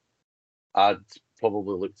option, I'd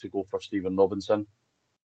probably look to go for Stephen Robinson.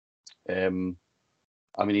 I mean,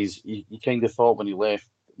 you kind of thought when he left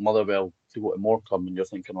Motherwell to go to Morecambe, and you're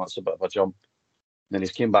thinking, oh, that's a bit of a jump. And then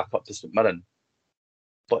he's came back up to St Mirren,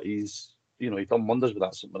 but he's done wonders with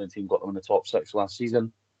that St Mirren team, got them in the top 6 last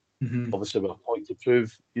season. Obviously, with a point to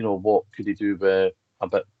prove, what could he do with a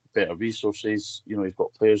bit better resources? He's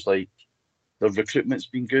got players like, the recruitment's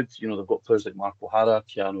been good. They've got players like Mark O'Hara,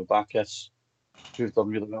 Keanu Bacchus, who've done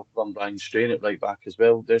really well for them. Brian Strain at right back as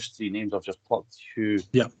well. There's 3 names I've just plucked who,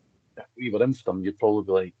 if we were in for them, you'd probably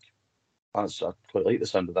be like, I quite like the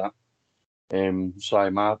sound of that.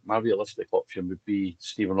 So my realistic option would be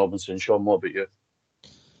Stephen Robinson. Sean, what about you?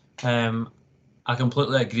 I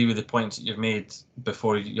completely agree with the points that you've made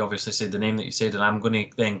before you obviously said the name that you said, and I'm going to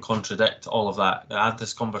then contradict all of that. I had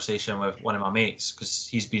this conversation with one of my mates because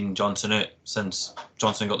he's been JohnsOUT since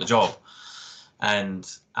Johnson got the job,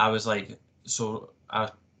 and I was like, so I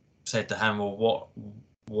said to him, well,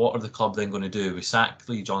 what are the club then going to do? We sack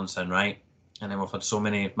Lee Johnson, right? And then we've had so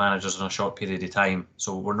many managers in a short period of time,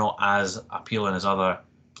 so we're not as appealing as other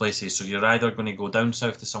places. So you're either going to go down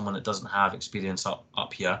south to someone that doesn't have experience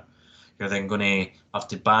up here. You're then going to have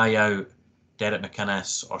to buy out Derek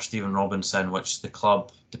McInnes or Stephen Robinson, which the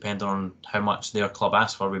club, depending on how much their club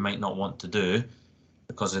asks for, we might not want to do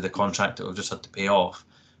because of the contract that we've just had to pay off.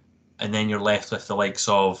 And then you're left with the likes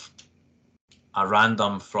of a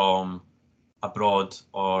random from abroad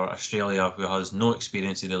or Australia who has no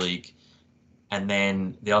experience of the league. And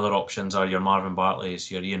then the other options are your Marvin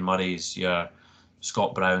Bartleys, your Ian Murrays, your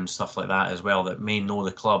Scott Brown, stuff like that as well, that may know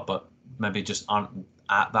the club but maybe just aren't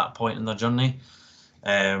at that point in their journey.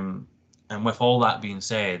 And with all that being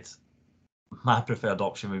said, my preferred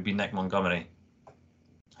option would be Nick Montgomery.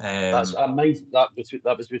 That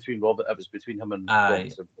was between Robert. It was between him and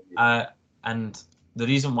Robinson. And the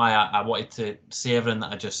reason why I wanted to say everything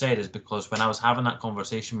that I just said is because when I was having that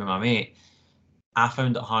conversation with my mate, I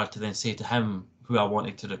found it hard to then say to him who I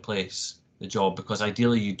wanted to replace the job, because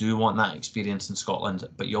ideally you do want that experience in Scotland,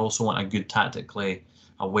 but you also want a good tactically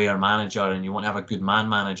aware manager, and you want to have a good man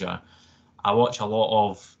manager. I watch a lot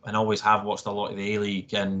of, and always have watched a lot of the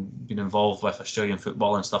A-League and been involved with Australian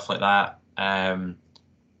football and stuff like that.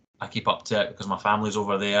 I keep up to it because my family's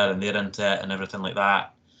over there and they're into it and everything like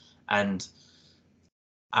that. And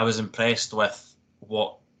I was impressed with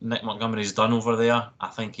what Nick Montgomery's done over there. I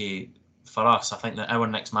think I think that our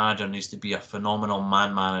next manager needs to be a phenomenal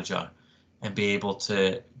man manager and be able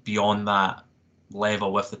to be on that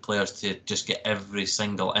level with the players to just get every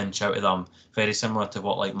single inch out of them. Very similar to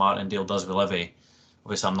what like Martindale does with Livy.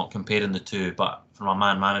 Obviously, I'm not comparing the two, but from a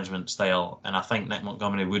man management style, and I think Nick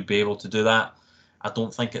Montgomery would be able to do that. I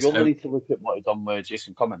don't think it's. You only need to look at what he done with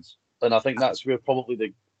Jason Cummins, and I think that's where probably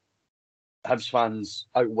the Hibs fans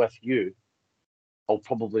out with you will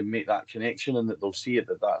probably make that connection, and that they'll see it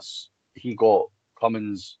that's he got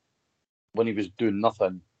Cummins when he was doing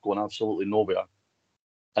nothing, going absolutely nowhere.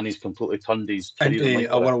 And he's completely turned his into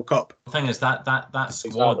a World Cup. The thing is that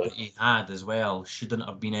squad that he had as well shouldn't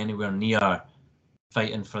have been anywhere near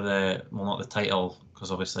fighting for not the title, because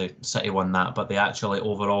obviously City won that, but the actually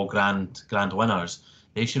overall grand winners.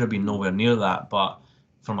 They should have been nowhere near that. But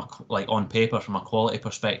from on paper, from a quality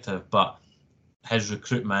perspective, but his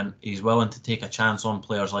recruitment, he's willing to take a chance on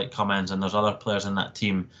players like Cummins, and there's other players in that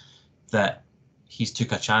team that he's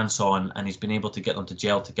took a chance on, and he's been able to get them to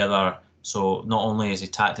gel together. So not only is he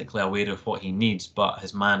tactically aware of what he needs, but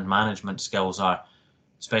his man management skills are,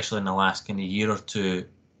 especially in the last kind of year or two,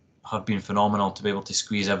 have been phenomenal to be able to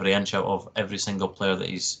squeeze every inch out of every single player that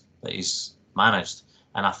he's managed.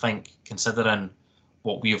 And I think, considering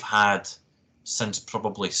what we've had since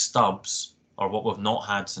probably Stubbs, or what we've not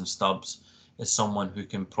had since Stubbs, is someone who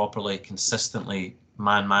can properly, consistently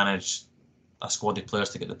man manage a squad of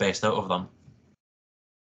players to get the best out of them.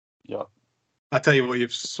 Yeah. I tell you what,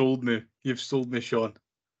 you've sold me. You've sold me, Sean.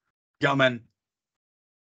 Get him in.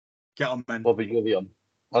 Get him in. What about you, Liam?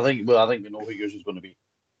 I think we know who yours is going to be.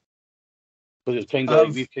 Because it's kind of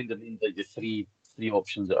like we've kind of named like the three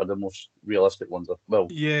options that are the most realistic ones. Well,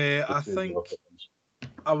 yeah, I think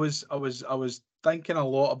I was thinking a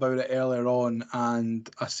lot about it earlier on, and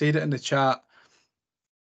I said it in the chat.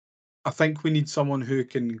 I think we need someone who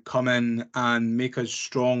can come in and make us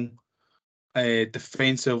strong,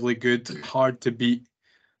 defensively good, hard to beat.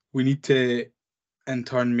 We need to, in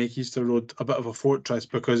turn, make Easter Road a bit of a fortress,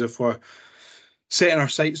 because if we're setting our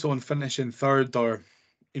sights on finishing third, or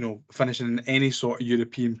finishing in any sort of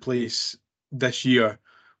European place this year,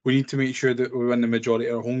 we need to make sure that we win the majority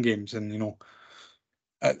of our home games. And, you know,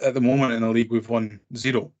 at the moment in the league, we've won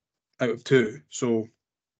 0 out of 2. So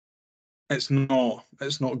it's not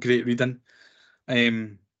great reading.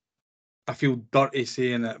 I feel dirty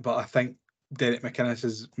saying it, but I think Derek McInnes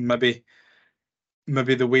is maybe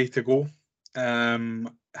the way to go.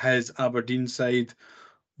 His Aberdeen side,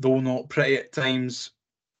 though not pretty at times,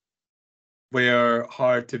 were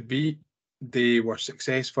hard to beat. They were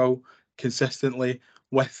successful consistently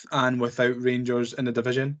with and without Rangers in the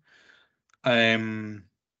division. You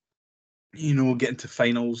know, getting to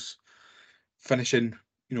finals, finishing,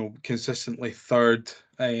 you know, consistently third,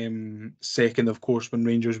 second, of course, when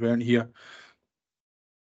Rangers weren't here.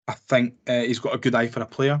 I think he's got a good eye for a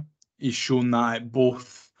player. He's shown that at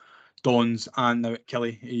both Dons and now at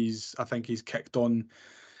Killie. I think he's kicked on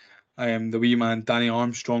the wee man Danny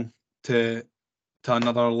Armstrong to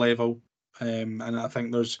another level. And I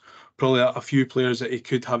think there's probably a few players that he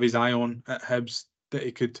could have his eye on at Hibs that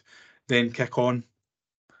he could then kick on.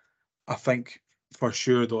 I think for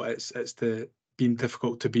sure though it's being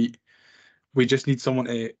difficult to beat. We just need someone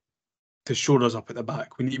to show us up at the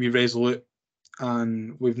back. We need to be resolute,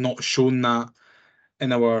 and we've not shown that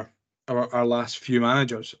in our last few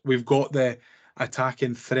managers. We've got the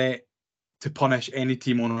attacking threat to punish any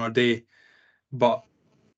team on our day, but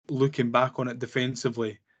looking back on it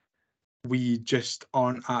defensively, we just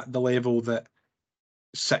aren't at the level that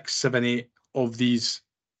 6, 7, 8 of these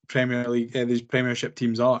Premier League, these Premiership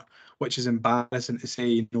teams are, which is embarrassing to say.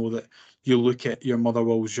 You know, that you look at your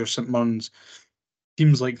Motherwells, your St Mirrens,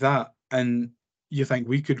 teams like that, and you think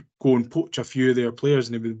we could go and poach a few of their players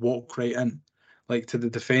and they would walk right in, like to the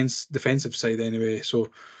defensive side anyway.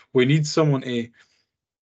 So we need someone to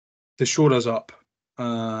show us up,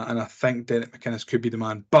 and I think Derek McInnes could be the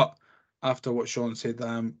man. But after what Sean said,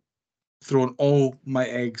 I'm throwing all my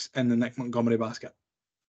eggs in the Nick Montgomery basket.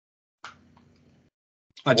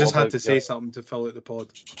 I just had to say something to fill out the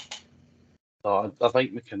pod. I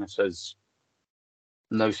think McInnes is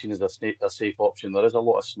now seen as a safe option. There is a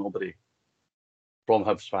lot of snobbery from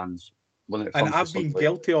Hibs fans when it comes and I've been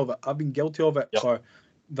guilty of it. I've been guilty of it for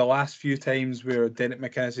the last few times where Derek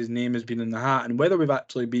McInnes' name has been in the hat, and whether we've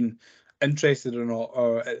actually been interested or not,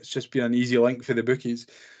 or it's just been an easy link for the bookies.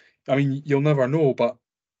 I mean, you'll never know, but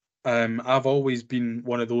I've always been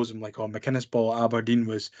one of those. I'm like, oh, McInnes ball at Aberdeen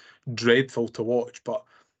was dreadful to watch, but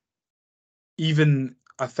even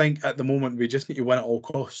I think at the moment we just need to win at all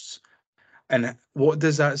costs. And what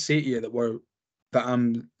does that say to you that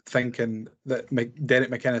I'm thinking that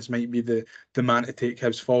Derek McInnes might be the man to take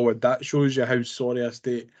Hibs forward? That shows you how sorry a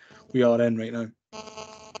state we are in right now.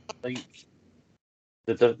 I think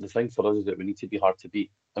the thing for us is that we need to be hard to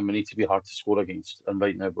beat and we need to be hard to score against. And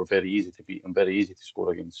right now we're very easy to beat and very easy to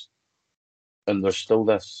score against. And there's still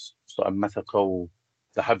this sort of mythical,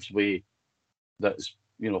 the Hibs way that's,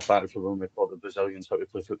 you know, back from when we taught the Brazilians how to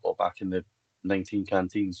play football back in the 19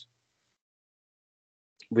 canteens.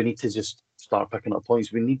 We need to just start picking up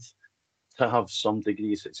points. We need to have some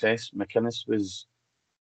degree of success. McInnes was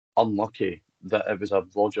unlucky that it was a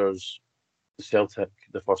Rodgers Celtic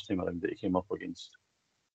the first time around that he came up against.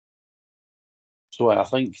 So I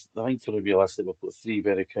think to be realistic, we've got 3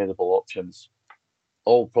 very credible options.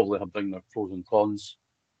 All probably have bring their pros and cons.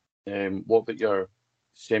 What about your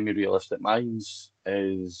semi-realistic minds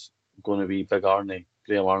is going to be Big Arnie,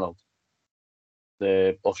 Graham Arnold,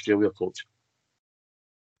 the Australia coach.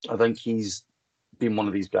 I think he's been one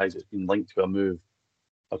of these guys that's been linked to a move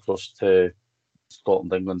across to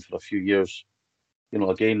Scotland, England for a few years. You know,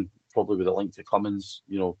 again, probably with a link to Cummins.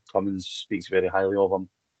 You know, Cummins speaks very highly of him.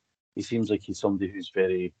 He seems like he's somebody who's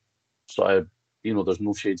very sort of, you know, there's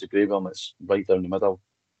no shades of grey with him. It's right down the middle.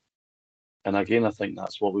 And again, I think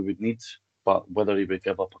that's what we would need. But whether he would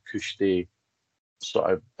give up a cushy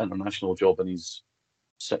sort of international job in his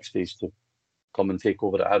 60s to come and take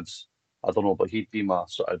over at Hibs, I don't know, but he'd be my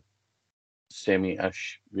sort of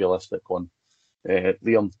semi-ish realistic one.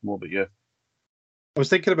 Liam, what about you? I was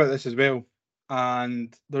thinking about this as well,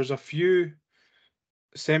 and there's a few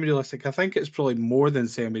semi-realistic. I think it's probably more than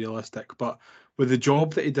semi-realistic, but with the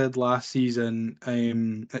job that he did last season,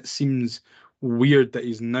 it seems weird that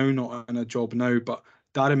he's now not in a job now. But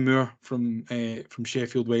Darren Moore from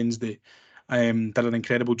Sheffield Wednesday did an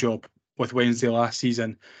incredible job with Wednesday last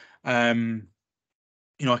season.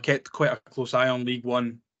 You know, I kept quite a close eye on League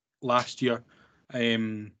One last year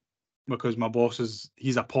because my boss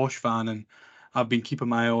he's a Posh fan, and I've been keeping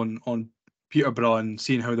my eye on Peterborough and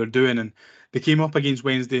seeing how they're doing. And they came up against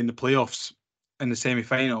Wednesday in the playoffs in the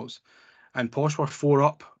semi-finals, and Posh were 4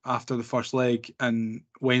 up after the first leg, and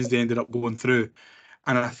Wednesday ended up going through.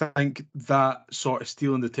 And I think that sort of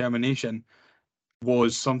steel and determination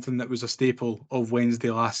was something that was a staple of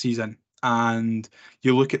Wednesday last season. And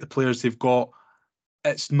you look at the players they've got,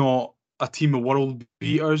 it's not a team of world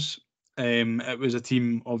beaters. It was a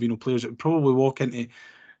team of players that would probably walk into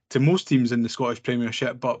most teams in the Scottish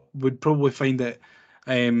Premiership, but would probably find it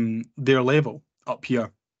their level up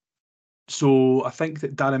here. So I think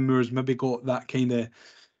that Darren Moore's maybe got that kind of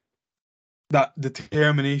that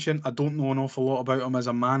determination. I don't know an awful lot about him as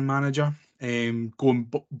a man manager,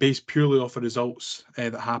 going based purely off the results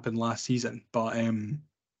that happened last season. But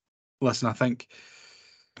listen, I think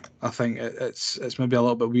it's maybe a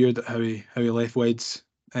little bit weird how he left Weds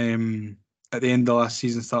at the end of last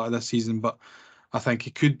season, start of this season. But I think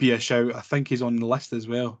he could be a shout. I think he's on the list as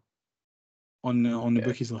well, on the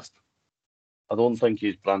bookies list. I don't think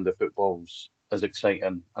his brand of football's as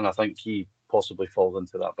exciting, and I think he possibly falls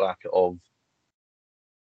into that bracket of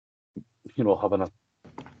having a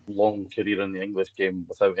long career in the English game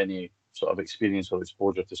without any sort of experience or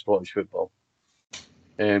exposure to Scottish football.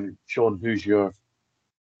 Sean, who's your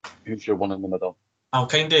one in the middle? I'll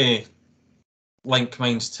kind of link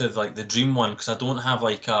mine to like the dream one, because I don't have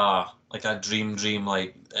like a dream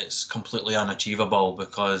like it's completely unachievable,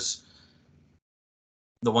 because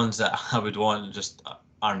the ones that I would want just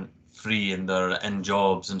aren't free and they're in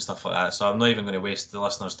jobs and stuff like that. So I'm not even going to waste the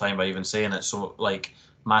listeners' time by even saying it. So like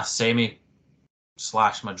my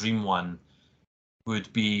semi/my dream one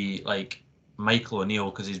would be like Michael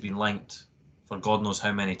O'Neill, because he's been linked for God knows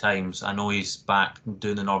how many times. I know he's back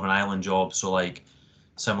doing the Northern Ireland job, so like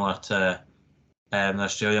similar to the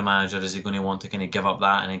Australia manager, is he going to want to kind of give up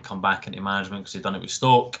that and then come back into management because he'd done it with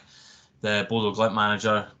Stoke? The Bodo Glimt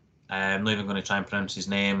manager, I'm not even going to try and pronounce his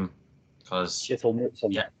name because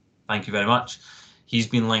thank you very much. He's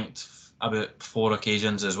been linked about 4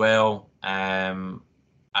 occasions as well.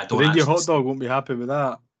 I don't. Your hot dog won't be happy with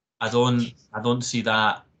that. I don't see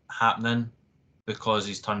that happening, because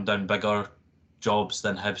he's turned down bigger jobs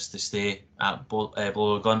than Hibs to stay at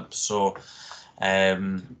Bodo Glimt. So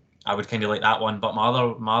I would kind of like that one. But my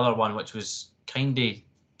other one, which was kind of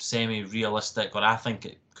semi-realistic, or I think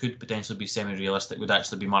it could potentially be semi-realistic, would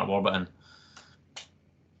actually be Mark Warburton.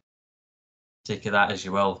 Take that as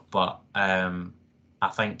you will, but I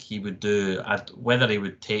think he would do. Whether he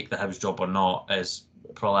would take the Hibs job or not is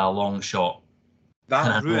probably a long shot.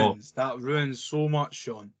 That ruins so much,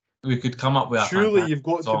 Sean. We could come up with surely you've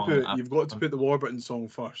got to put the Warburton song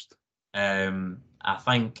first. I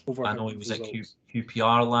think I know he was at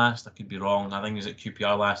QPR last. I could be wrong. I think he was at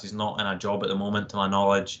QPR last. He's not in a job at the moment, to my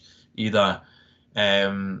knowledge, either.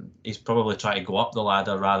 He's probably trying to go up the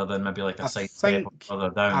ladder rather than maybe like a side step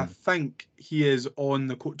further down. I think he is on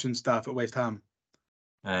the coaching staff at West Ham.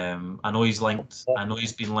 I know he's linked. I know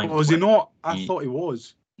he's been linked. Was he not? I thought he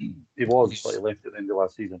was. He was, but he left at the end of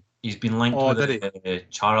last season. He's been linked with the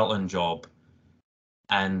Charlton job,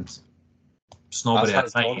 and snobbery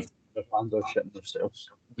aside, the fans are shitting themselves.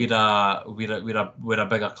 We're a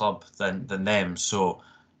bigger club than them. So,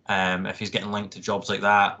 if he's getting linked to jobs like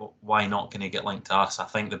that, why not can he get linked to us? I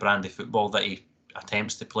think the brand of football that he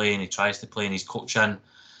attempts to play and he tries to play and he's coaching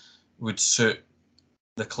would suit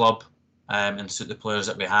the club and suit the players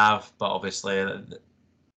that we have. But obviously,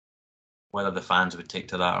 whether the fans would take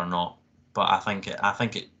to that or not. But I think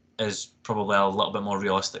it is probably a little bit more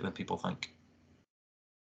realistic than people think.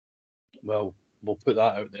 Well, we'll put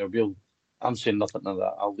that out there. I'm saying nothing to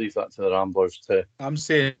that. I'll leave that to the Ramblers to. I'm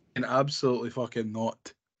saying absolutely fucking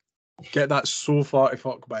not. Get that so far to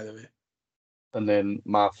fuck, by the way. And then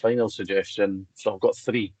my final suggestion. So I've got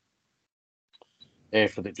 3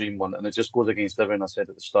 for the dream one, and it just goes against everything I said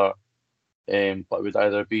at the start. But it would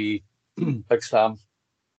either be Big Sam,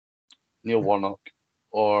 Neil Warnock,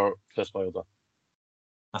 or Chris Wilder.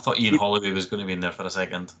 I thought Ian Holloway was going to be in there for a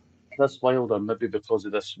second. Chris Wilder, maybe because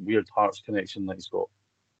of this weird Hearts connection that he's got.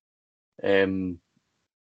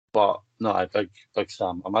 But no, Big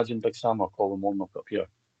Sam. Imagine Big Sam or Colin Warnock up here.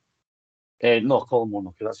 No, Colin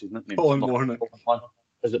Warnock, that's his nickname. Colin Warnock.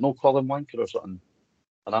 Is it no Colin Wanker or something?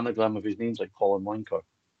 An anagram of his name's like Colin Wanker.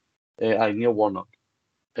 Neil Warnock.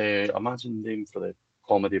 Imagine the name for the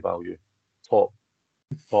comedy value. Top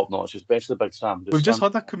notch, especially Big Sam. We've just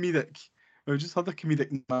had a comedic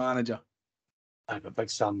manager. But Big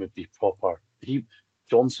Sam would be proper.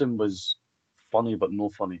 Johnson was funny but no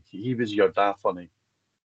funny. He was your dad funny.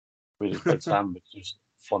 Whereas Big Sam was just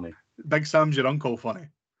funny. Big Sam's your uncle funny.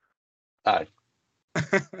 Aye.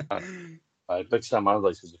 Big Sam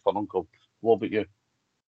Allardyce is a fun uncle. What about you?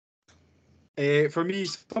 For me,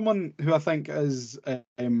 someone who I think is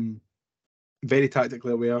very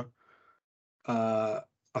tactically aware. I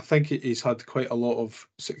think he's had quite a lot of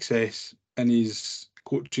success in his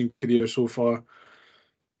coaching career so far.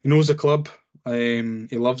 He knows the club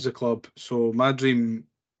He loves the club. So my dream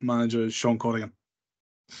manager is Sean Corrigan.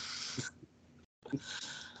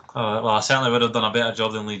 Well, I certainly would have done a better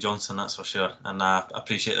job than Lee Johnson, that's for sure. And I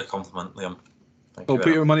appreciate the compliment, Liam. Thank you.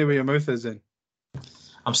 Put your money where your mouth is then.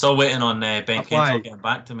 I'm still waiting on Ben Apply. Kentel getting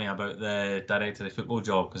back to me about the director of the football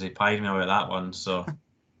job, because he pied me about that one. So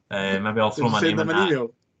maybe I'll throw my name in that.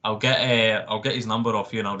 Email? I'll get his number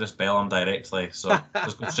off you and I'll just bail him directly. So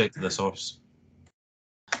just go straight to the source.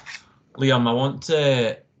 Liam, I want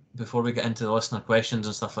to, before we get into the listener questions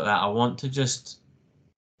and stuff like that, I want to just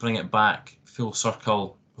bring it back full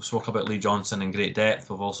circle. We spoke about Lee Johnson in great depth.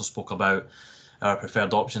 We've also spoke about our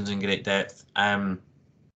preferred options in great depth.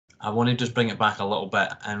 I want to just bring it back a little bit,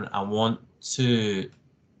 and I want to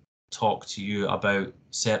talk to you about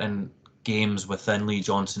certain games within Lee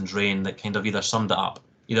Johnson's reign that kind of either summed it up,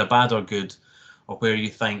 either bad or good, or where you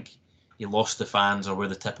think he lost the fans or where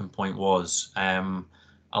the tipping point was.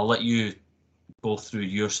 I'll let you go through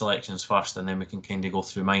your selections first, and then we can kind of go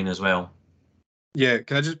through mine as well. Yeah,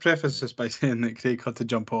 can I just preface this by saying that Craig had to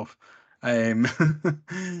jump off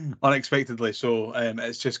unexpectedly. So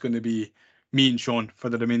it's just going to be me and Sean for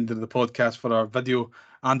the remainder of the podcast for our video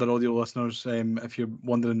and our audio listeners. If you're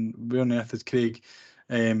wondering where on earth is Craig,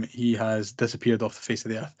 he has disappeared off the face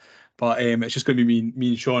of the earth. But it's just going to be me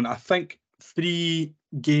and Sean. I think 3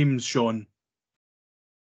 games, Sean,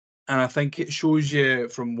 and I think it shows you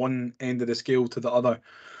from one end of the scale to the other.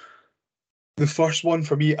 The first one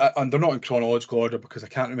for me, and they're not in chronological order because I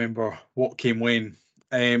can't remember what came when.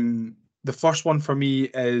 The first one for me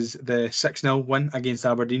is the 6-0 win against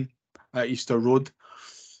Aberdeen at Easter Road.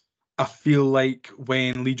 I feel like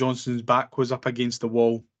when Lee Johnson's back was up against the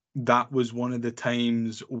wall, that was one of the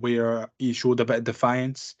times where he showed a bit of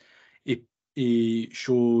defiance. He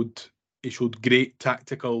showed great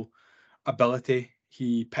tactical ability.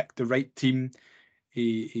 He picked the right team.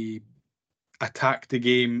 He attacked the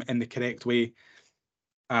game in the correct way,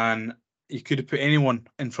 and he could have put anyone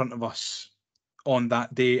in front of us on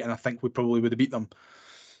that day, and I think we probably would have beat them.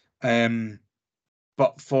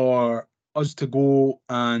 But for us to go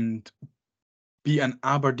and beat an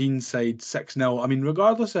Aberdeen side 6-0, I mean,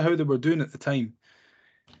 regardless of how they were doing at the time,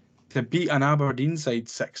 to beat an Aberdeen side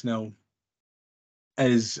 6-0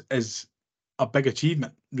 is a big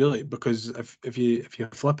achievement, really, because if you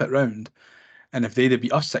flip it round, and if they'd have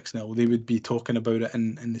beat us 6-0, they would be talking about it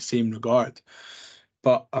in the same regard.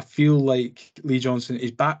 But I feel like Lee Johnson,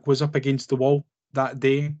 his back was up against the wall that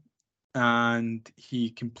day, and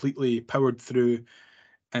he completely powered through,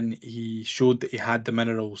 and he showed that he had the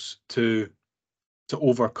minerals to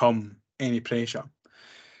overcome any pressure.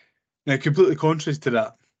 Now, completely contrary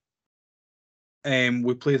to that,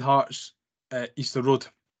 we played Hearts at Easter Road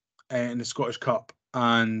in the Scottish Cup,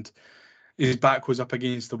 and his back was up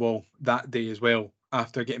against the wall that day as well,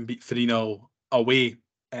 after getting beat 3-0 away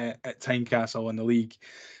at Tynecastle in the league.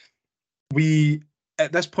 We,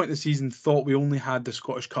 at this point in the season, thought we only had the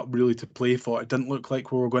Scottish Cup really to play for. It didn't look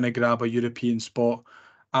like we were going to grab a European spot.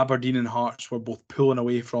 Aberdeen and Hearts were both pulling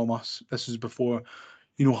away from us. This was before,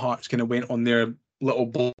 Hearts kind of went on their little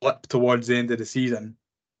blip towards the end of the season.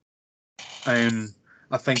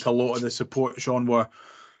 I think a lot of the support, Sean, were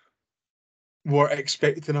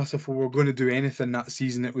expecting us, if we were going to do anything that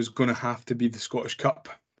season, it was going to have to be the Scottish Cup,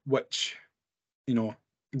 which,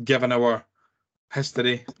 given our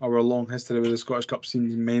history, our long history with the Scottish Cup,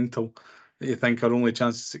 seems mental that you think our only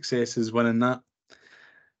chance of success is winning that.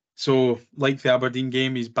 So, like the Aberdeen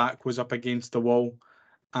game, his back was up against the wall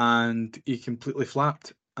and he completely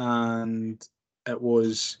flapped, and it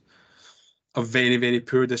was a very, very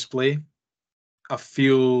poor display. I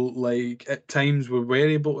feel like at times we were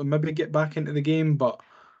able to maybe get back into the game, but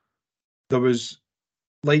there was,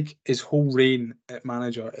 like his whole reign at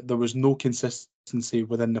manager, there was no consistency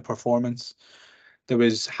within the performance. There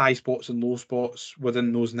was high spots and low spots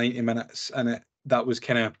within those 90 minutes, and that was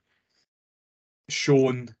kind of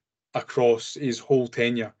shown across his whole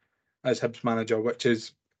tenure as Hibs manager, which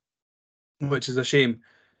is a shame,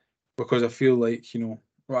 because I feel like,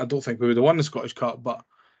 I don't think we would have won the Scottish Cup, but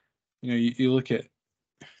you look at,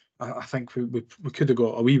 I think we could have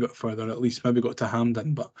got a wee bit further, at least maybe got to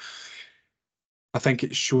Hampden, but I think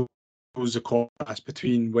it shows the contrast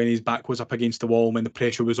between when his back was up against the wall, when the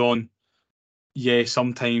pressure was on. Yeah,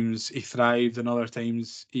 sometimes he thrived, and other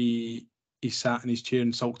times he sat in his chair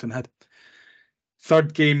and sulked and hid.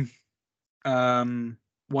 Third game,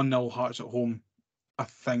 1-0 Hearts at home. I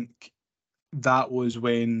think that was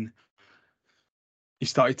when he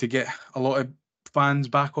started to get a lot of fans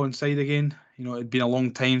back on side again. It'd been a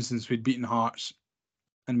long time since we'd beaten Hearts,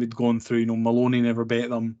 and we'd gone through, Maloney never beat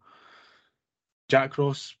them. Jack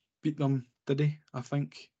Ross beat them, did he? I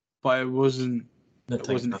think. but it wasn't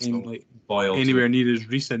boiled anywhere near as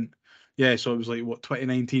recent. Yeah, so it was like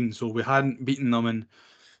 2019. So we hadn't beaten them in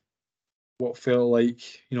what felt like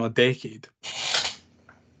a decade.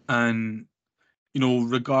 And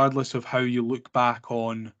regardless of how you look back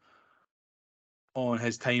on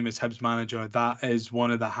his time as Hibs manager, that is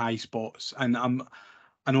one of the high spots. And I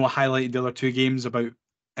know I highlighted the other two games about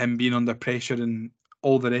him being under pressure and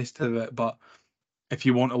all the rest of it, but if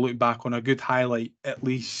you want to look back on a good highlight, at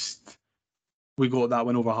least we got that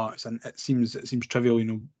win over Hearts, and it seems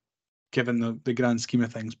trivial, given the grand scheme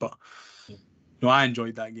of things. But I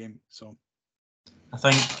enjoyed that game, so I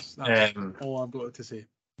think that's all I've got to say.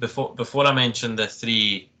 Before I mention the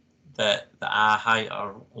three that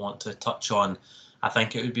I want to touch on, I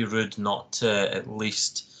think it would be rude not to at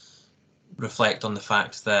least reflect on the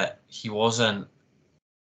fact that he wasn't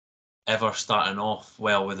ever starting off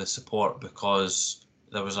well with the support, because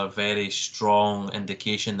there was a very strong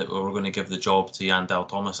indication that we were going to give the job to Jan Del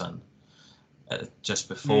Thomason just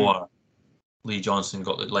before Lee Johnson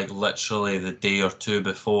got, literally the day or two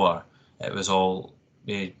before. It was all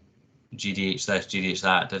GDH this, GDH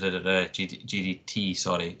that, GDT,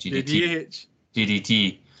 sorry,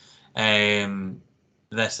 GDT,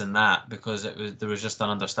 this and that, because there was just an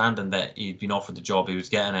understanding that he'd been offered the job, he was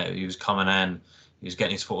getting it, he was coming in, he was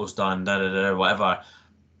getting his photos done, whatever.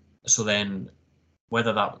 So then,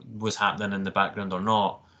 whether that was happening in the background or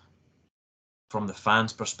not, from the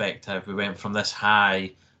fans' perspective, we went from this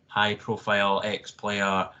high-profile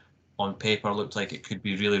ex-player on paper looked like it could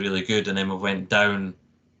be really, really good, and then we went down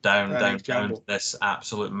to this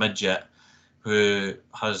absolute midget who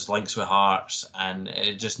has links with Hearts, and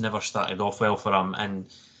it just never started off well for him.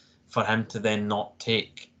 And for him to then not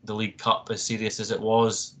take the League Cup as serious as it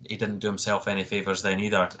was, he didn't do himself any favours then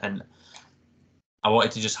either. And I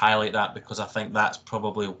wanted to just highlight that, because I think that's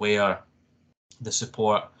probably where the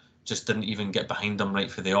support just didn't even get behind him right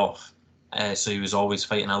for the off. So he was always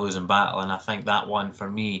fighting a losing battle, and I think that one for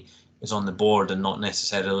me is on the board and not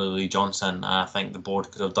necessarily Lee Johnson. And I think the board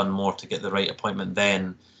could have done more to get the right appointment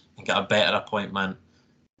then and get a better appointment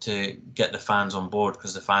to get the fans on board,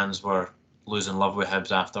 because the fans were losing love with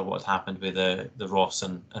Hibs after what had happened with the Ross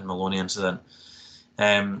and Maloney incident.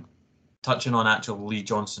 Touching on actual Lee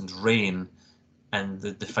Johnson's reign, and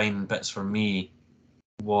the defining bits for me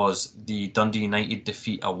was the Dundee United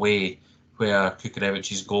defeat away, where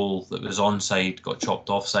Kukarevich's goal that was onside got chopped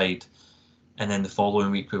offside, and then the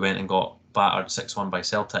following week we went and got battered 6-1 by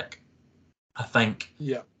Celtic. I think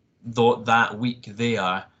though that week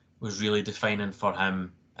there was really defining for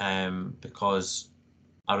him, because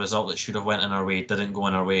a result that should have went in our way didn't go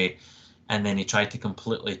in our way, and then he tried to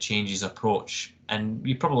completely change his approach. And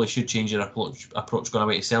you probably should change your approach going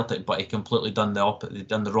away to Celtic, but he completely done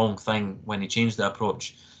the wrong thing when he changed the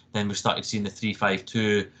approach. Then we started seeing the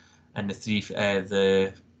 3-5-2 and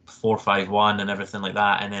the 4-5-1 and everything like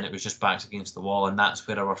that, and then it was just backs against the wall, and that's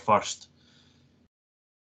where our first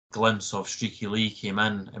glimpse of Streaky Lee came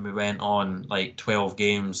in, and we went on 12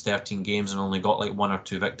 games, 13 games, and only got 1 or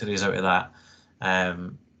 2 victories out of that.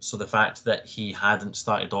 So the fact that he hadn't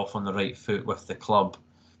started off on the right foot with the club,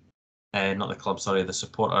 the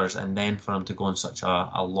supporters, and then for him to go on such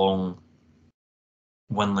a long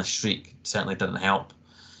winless streak certainly didn't help.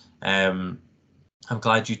 I'm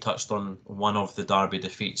glad you touched on one of the Derby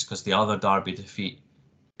defeats, because the other Derby defeat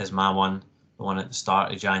is my one, the one at the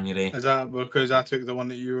start of January. Is that because I took the one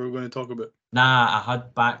that you were going to talk about? Nah, I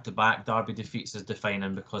had back-to-back Derby defeats as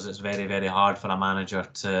defining, because it's very, very hard for a manager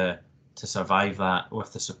to survive that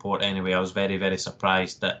with the support anyway. I was very, very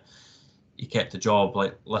surprised that he kept the job.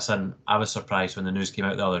 Listen, I was surprised when the news came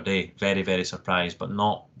out the other day. Very, very surprised, but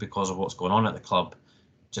not because of what's going on at the club,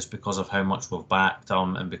 just because of how much we've backed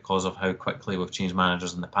him and because of how quickly we've changed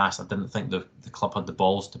managers in the past. I didn't think the club had the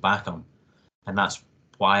balls to back him, and that's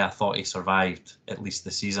why I thought he survived at least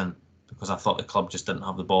the season, because I thought the club just didn't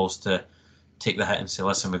have the balls to take the hit and say,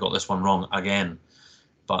 listen, we got this one wrong again.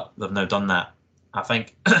 But they've now done that. I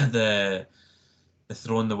think the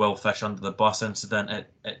throwing the Will Fish under the bus incident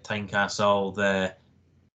at Tynecastle, the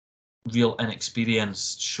real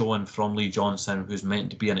inexperience shown from Lee Johnson, who's meant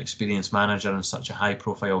to be an experienced manager in such a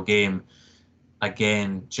high-profile game,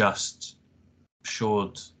 again just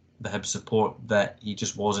showed the Hibs support that he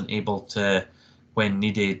just wasn't able to, when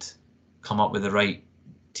needed, come up with the right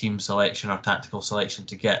team selection or tactical selection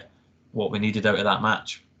to get what we needed out of that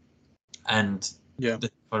match. And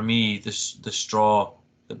for me, the straw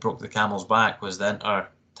that broke the camel's back was the Inter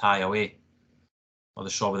tie away, or the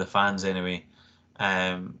straw with the fans anyway.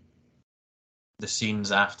 The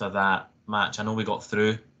scenes after that match, I know we got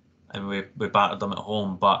through and we battered them at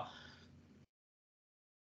home, but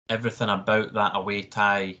everything about that away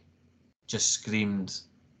tie just screamed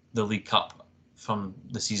the League Cup from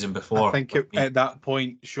the season before. I think at that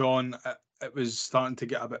point, Sean, it was starting to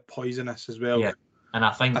get a bit poisonous as well. Yeah, and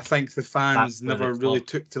I think the fans never really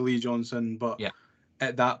took to Lee Johnson, but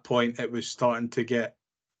at that point, it was starting to get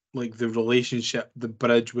like the relationship, the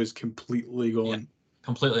bridge was completely gone. Yeah,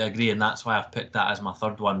 completely agree, and that's why I've picked that as my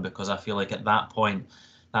third one, because I feel like at that point,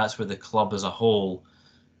 that's where the club as a whole,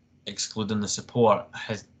 excluding the support,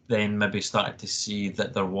 has then maybe started to see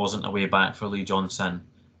that there wasn't a way back for Lee Johnson.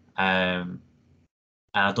 And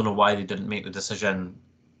I don't know why they didn't make the decision.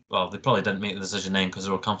 Well, they probably didn't make the decision then because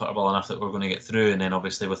they were comfortable enough that we're going to get through. And then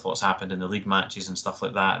obviously with what's happened in the league matches and stuff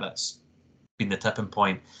like that, that's been the tipping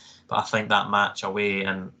point. But I think that match away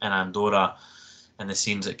in Andorra and the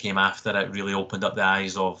scenes that came after it really opened up the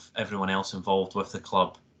eyes of everyone else involved with the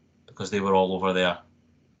club, because they were all over there.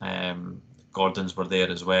 Gordons were there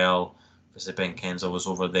as well. Obviously Ben Kenza was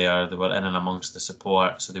over there. They were in and amongst the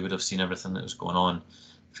support, so they would have seen everything that was going on.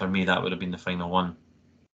 For me, that would have been the final one.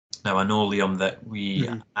 Now, I know, Liam, that we,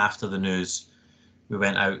 after the news, we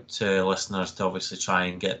went out to listeners to obviously try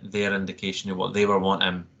and get their indication of what they were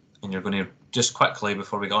wanting. And you're going to just quickly,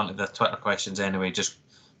 before we go on to the Twitter questions anyway, just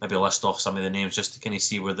maybe list off some of the names just to kind of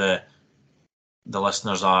see where the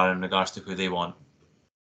listeners are in regards to who they want.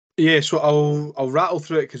 Yeah, so I'll rattle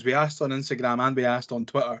through it because we asked on Instagram and we asked on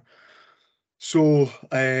Twitter. So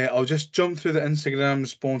I'll just jump through the Instagram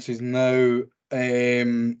responses now.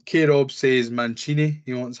 K-Rob says Mancini,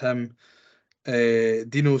 he wants him.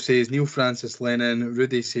 Dino says Neil Francis Lennon.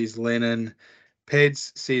 Rudy says Lennon.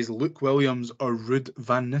 Peds says Luke Williams or Ruud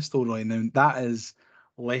van Nistelrooy. Now, that is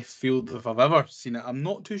left field if I've ever seen it. I'm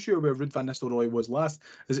not too sure where Ruud van Nistelrooy was last.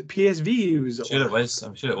 Is it PSV?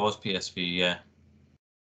 I'm sure it was PSV, yeah.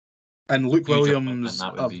 And Luke Williams,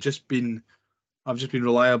 I've just been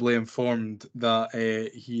reliably informed that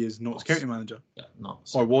he is Notts County manager. Yeah,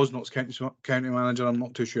 Notts. Or was Notts County manager, I'm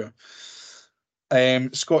not too sure.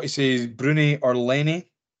 Scotty says Bruni or Lenny.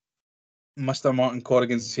 Mr. Martin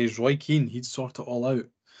Corrigan says Roy Keane. He'd sort it all out.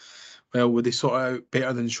 Well, would they sort it out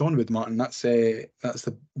better than Sean would, Martin? That's the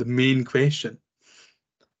main question.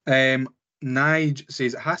 Nige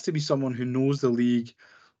says it has to be someone who knows the league,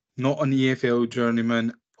 not an EFL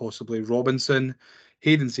journeyman, possibly Robinson.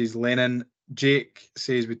 Hayden says Lennon. Jake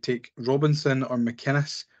says we'd take Robinson or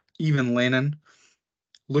McInnes, even Lennon.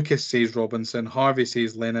 Lucas says Robinson. Harvey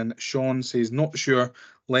says Lennon. Sean says not sure.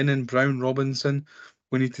 Lennon, Brown, Robinson.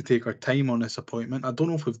 We need to take our time on this appointment. I don't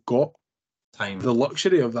know if we've got the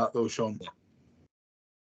luxury of that though, Sean.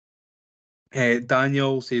 Yeah.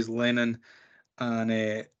 Daniel says Lennon,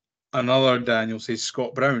 and another Daniel says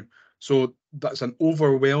Scott Brown. So that's an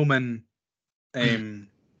overwhelming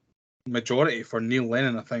majority for Neil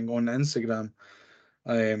Lennon, I think, on Instagram.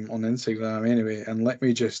 On Instagram anyway, and let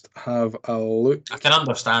me just have a look. I can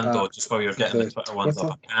understand though, just while you're getting the Twitter ones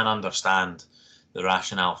up, I can understand the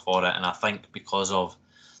rationale for it, and I think because of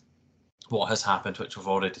what has happened, which we've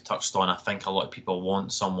already touched on, I think a lot of people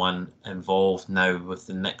want someone involved now with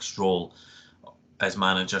the next role as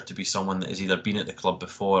manager to be someone that has either been at the club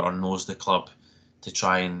before or knows the club, to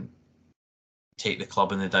try and take the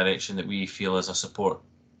club in the direction that we feel as a support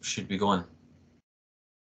should be going.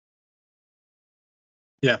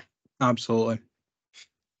 Yeah, absolutely.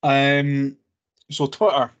 So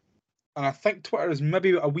Twitter, and I think Twitter is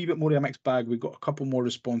maybe a wee bit more of a mixed bag. We've got a couple more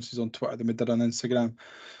responses on Twitter than we did on Instagram.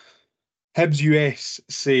 Hibs US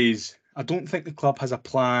says, I don't think the club has a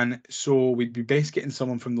plan, so we'd be best getting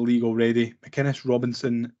someone from the league already. McInnes,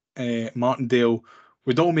 Robinson, Martindale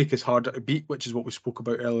would all make us harder to beat, which is what we spoke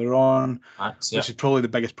about earlier on, which is probably the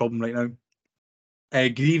biggest problem right now.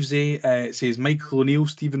 Greavesy says Michael O'Neill,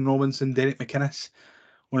 Stephen Robinson, Derek McInnes.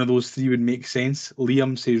 One of those three would make sense.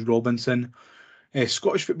 Liam says Robinson.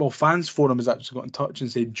 Scottish Football Fans Forum has actually got in touch and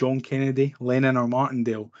said John Kennedy, Lennon or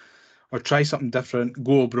Martindale. Or try something different,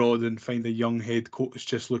 go abroad and find a young head coach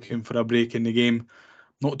just looking for a break in the game.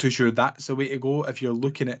 Not too sure that's the way to go. If you're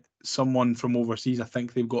looking at someone from overseas, I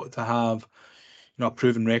think they've got to have a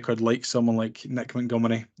proven record, like someone like Nick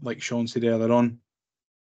Montgomery, like Sean said earlier on.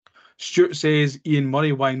 Stuart says Ian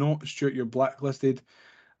Murray, why not? Stuart, you're blacklisted.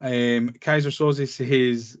 Kaiser Soze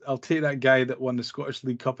says, I'll take that guy that won the Scottish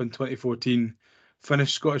League Cup in 2014,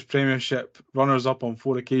 finished Scottish Premiership, runners-up on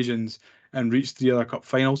 4 occasions, and reached 3 other cup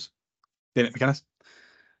finals. Derek McInnes.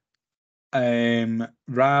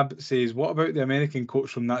 Rab says, what about the American coach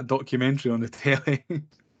from that documentary on the telly?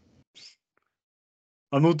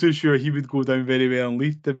 I'm not too sure he would go down very well in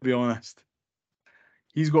Leith, to be honest.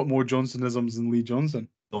 He's got more Johnsonisms than Lee Johnson.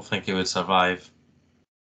 Don't think he would survive.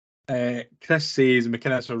 Chris says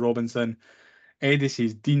McInnes or Robinson. Eddie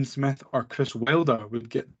says Dean Smith or Chris Wilder would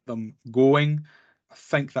get them going. I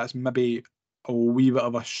think that's maybe a wee bit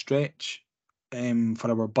of a stretch for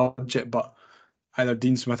our budget, but either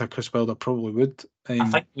Dean Smith or Chris Wilder probably would. I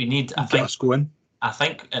think we need. Get us going. I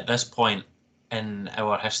think at this point in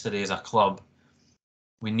our history as a club,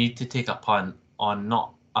 we need to take a punt on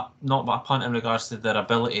not a punt in regards to their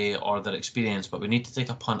ability or their experience, but we need to take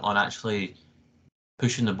a punt on actually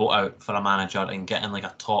pushing the boat out for a manager and getting like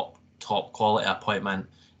a top quality appointment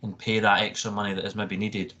and pay that extra money that is maybe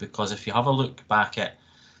needed. Because if you have a look back at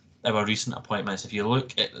our recent appointments, if you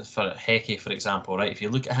look at for Hecky, for example, right, if you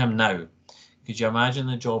look at him now, could you imagine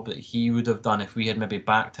the job that he would have done if we had maybe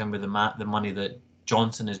backed him with the money that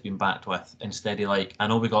Johnson has been backed with, instead of, like, I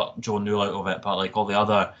know we got Joe Newell out of it, but like all the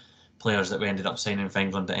other players that we ended up signing for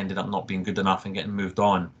England that ended up not being good enough and getting moved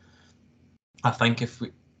on. I think if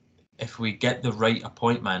we get the right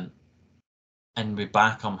appointment and we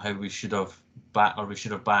back him how we should have backed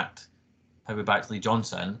how we backed Lee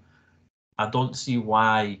Johnson, I don't see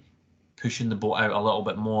why pushing the boat out a little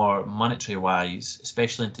bit more monetary wise,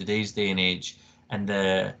 especially in today's day and age, and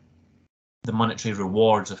the monetary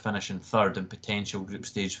rewards of finishing third in potential group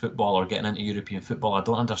stage football or getting into European football. I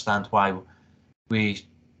don't understand why we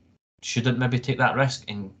shouldn't maybe take that risk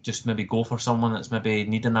and just maybe go for someone that's maybe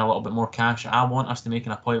needing a little bit more cash. I want us to make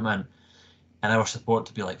an appointment and our support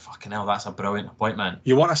to be like, fucking hell, that's a brilliant appointment.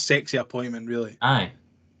 You want a sexy appointment, really. Aye.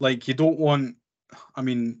 Like, you don't want... I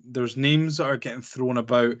mean, there's names that are getting thrown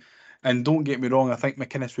about, and don't get me wrong, I think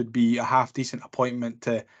McInnes would be a half-decent appointment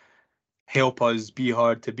to help us be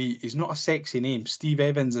hard to beat. He's not a sexy name. Steve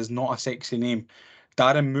Evans is not a sexy name.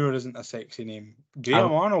 Darren Moore isn't a sexy name.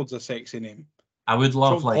 Graham Arnold's a sexy name. I would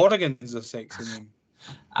love, Sean Corrigan's a sexy name.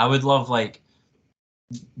 I would love, like,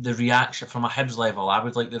 the reaction from a Hibs level. I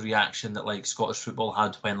would like the reaction that, like, Scottish football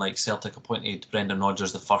had when, like, Celtic appointed Brendan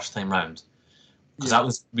Rodgers the first time round.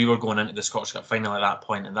 Because we were going into the Scottish Cup final at that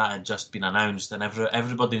point, and that had just been announced, and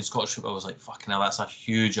everybody in Scottish football was like, fucking hell, that's a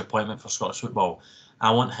huge appointment for Scottish football.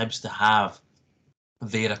 I want Hibs to have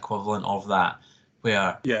their equivalent of that,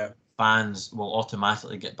 where fans will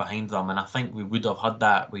automatically get behind them, and I think we would have had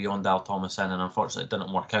that with Jon Dahl Tomasson, and unfortunately it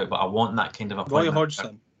didn't work out, but I want that kind of appointment. Roy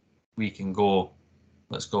Hodgson. We can go,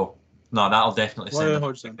 let's go. No, that'll definitely send him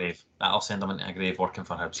Hodgson. into a grave. That'll send him into a grave working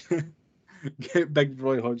for Hibs. Get big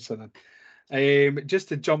Roy Hodgson in. Just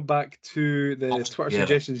to jump back to the Twitter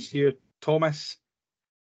suggestions here, Thomas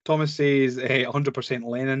says 100%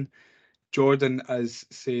 Lennon. Jordan has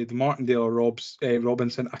said Martindale or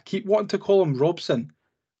Robinson. I keep wanting to call him Robson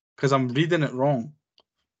because I'm reading it wrong,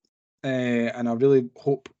 and I really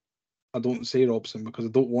hope I don't say Robson because I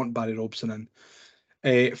don't want Barry Robson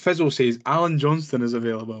in. Fizzle says Alan Johnston is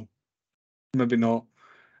available. Maybe not.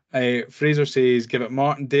 Fraser says give it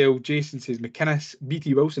Martindale. Jason says McInnes.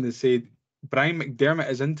 BT Wilson has said Brian McDermott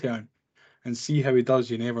is intern and see how he does.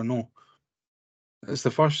 You never know. It's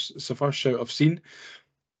the first shout I've seen.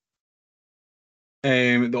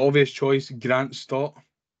 The obvious choice, Grant Stott,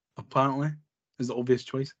 apparently, is the obvious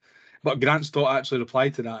choice. But Grant Stott actually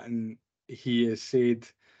replied to that, and he has said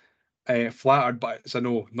flattered, but it's a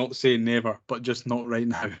no, not saying never, but just not right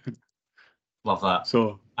now. Love that.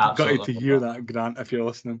 So absolutely got to hear that, Grant, if you're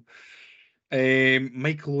listening.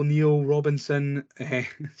 Michael O'Neill, Robinson,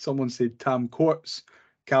 someone said Tam Courts,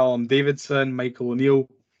 Callum Davidson, Michael O'Neill,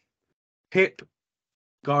 Pep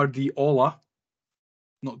Guardiola.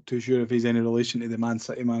 Not too sure if he's any relation to the Man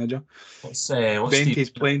City manager. What's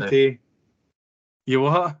Vente's Plenty. You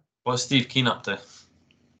what? What's Steve Keane up to?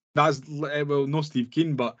 That's no Steve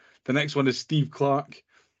Keane, but the next one is Steve Clark.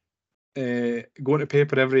 Going to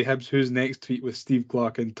paper every Hibs Who's Next tweet with Steve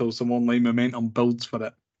Clark until some online momentum builds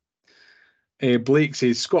for it. Blake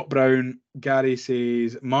says Scott Brown. Gary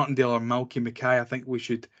says Martindale or Malky Mackay. I think we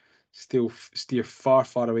should still steer far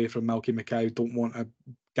away from Malky Mackay. Don't want a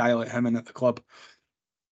guy like him in at the club.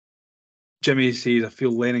 Jimmy says I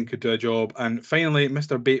feel Lennon could do a job. And finally,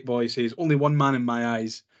 Mr. Bait Boy says only one man in my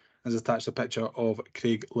eyes has attached a picture of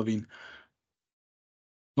Craig Levein.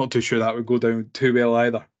 Not too sure that would go down too well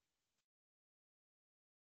either.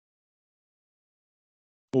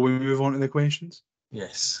 Will we move on to the questions?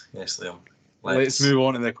 Yes, Liam. Let's move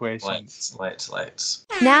on to the questions. Let's.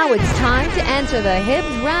 Now it's time to answer the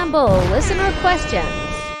Hibs Ramble listener questions.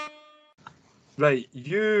 Right,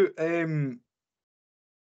 you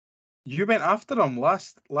went after him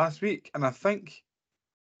last week, and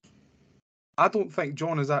I don't think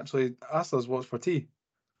John has actually asked us what's for tea.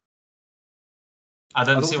 I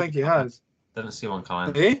don't think he has. Didn't see one come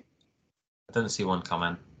in. Eh? I didn't see one come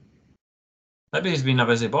in. Maybe he's been a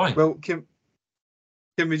busy boy. Well, can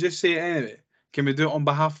we just say it anyway? Can we do it on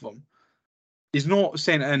behalf of him? He's not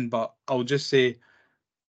sent it in, but I'll just say,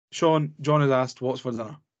 John has asked what's for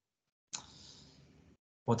dinner.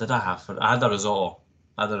 What did I have for? I had a risotto.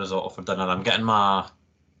 I had a risotto for dinner. I'm getting my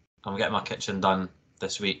kitchen done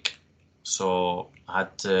this week, so I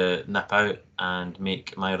had to nip out and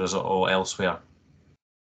make my risotto elsewhere.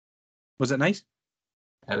 Was it nice?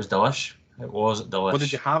 It was delish. It was delish. What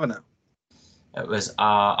did you have in it? It was a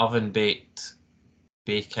oven baked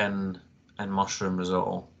bacon and mushroom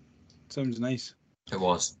risotto. Sounds nice. It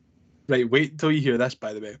was. Right, wait till you hear this,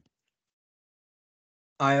 by the way.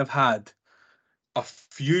 I have had a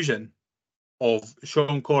fusion of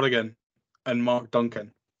Sean Corrigan and Mark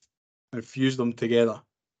Duncan and fused them together.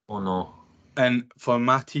 Oh no. And for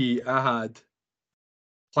my tea, I had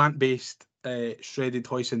plant-based shredded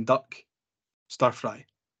hoisin duck stir fry.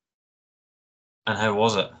 And how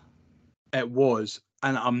was it? It was,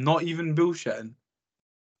 and I'm not even bullshitting.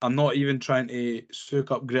 I'm not even trying to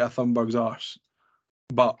soak up Greta Thunberg's arse,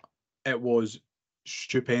 but it was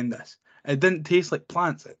stupendous. It didn't taste like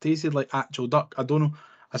plants. It tasted like actual duck. I don't know.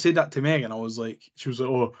 I said that to Megan. I was like, she was like,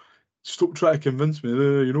 "Oh, stop trying to convince me.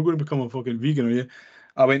 You're not going to become a fucking vegan, are you?"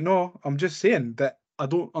 I went, "No, I'm just saying that I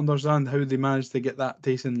don't understand how they managed to get that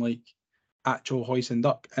tasting like actual hoisin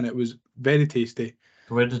duck, and it was very tasty."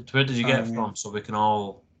 Where did you get it from, so we can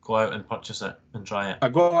all go out and purchase it and try it? I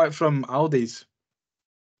got it from Aldi's.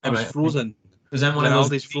 It was frozen. Was that one of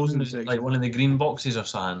those Aldi's frozen green, section? like one of the green boxes or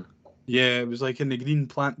something? Yeah, it was like in the green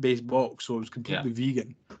plant-based box, so it was completely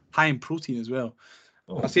vegan, high in protein as well.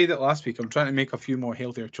 Oh. I said it last week. I'm trying to make a few more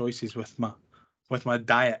healthier choices with my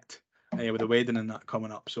diet, with the wedding and that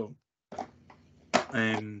coming up. So,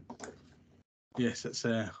 yes, it's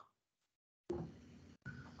I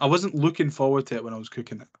wasn't looking forward to it when I was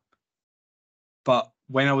cooking it, but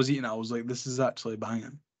when I was eating it, I was like, "This is actually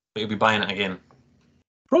banging." But you'll be buying it again.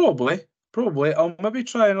 Probably. I'll maybe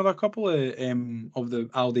try another couple of the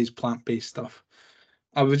Aldi's plant-based stuff.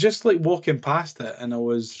 I was just like walking past it, and I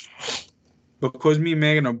was, because me and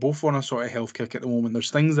Megan are both on a sort of health kick at the moment.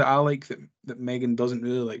 There's things that I like that Megan doesn't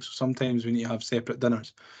really like, so sometimes we need to have separate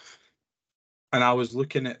dinners. And I was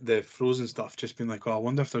looking at the frozen stuff, just being like, "Oh, I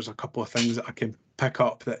wonder if there's a couple of things that I can pick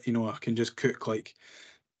up that I can just cook like,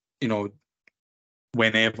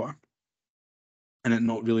 whenever." And it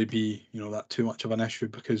not really be, that too much of an issue,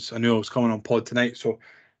 because I knew I was coming on pod tonight, so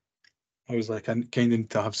I was like, I kind of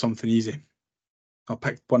need to have something easy. I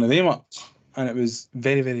picked one of them up, and it was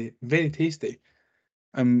very, very, very tasty.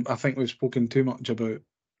 I think we've spoken too much about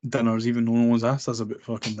dinners, even though no one's asked us about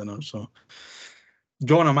fucking dinners. So,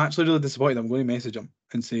 John, I'm actually really disappointed. I'm going to message him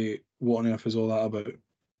and say, what on earth is all that about?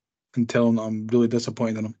 And tell him that I'm really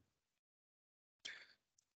disappointed in him.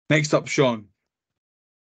 Next up, Sean.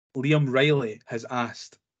 Liam Riley has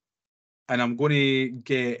asked, and I'm going to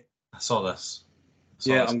get... I saw this.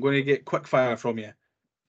 I'm going to get quick fire from you.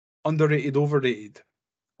 Underrated, overrated.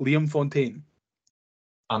 Liam Fontaine.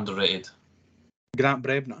 Underrated. Grant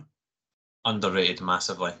Brebner. Underrated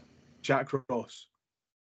massively. Jack Ross.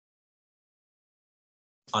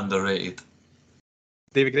 Underrated.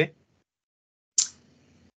 David Gray.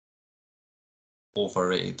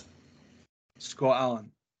 Overrated. Scott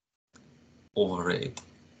Allen. Overrated.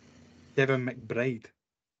 Kevin McBride.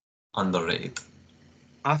 Underrated.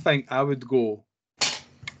 I think I would go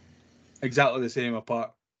exactly the same,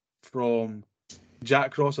 apart from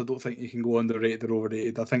Jack Ross. I don't think you can go underrated or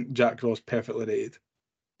overrated. I think Jack Ross perfectly rated.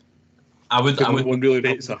 I would really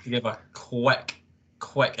rates her. give a quick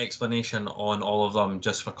explanation on all of them,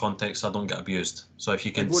 just for context, so I don't get abused. So if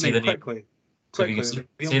you can see the name,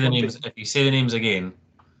 if you say the names again,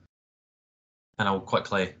 and I'll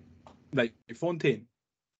quickly. Right, Fontaine.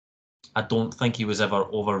 I don't think he was ever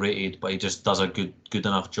overrated, but he just does a good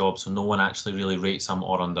enough job, so no one actually really rates him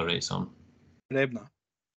or underrates him. Brebner.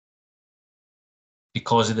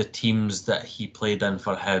 Because of the teams that he played in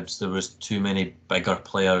for Hibs, there was too many bigger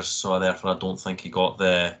players, so therefore I don't think he got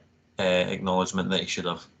the acknowledgement that he should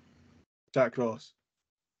have. Jack Ross.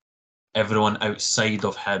 Everyone outside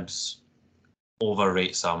of Hibs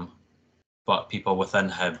overrates him, but people within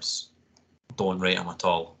Hibs don't rate him at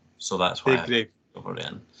all. So that's why I overrate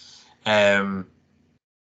him.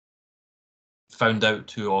 Found out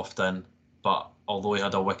too often, but although he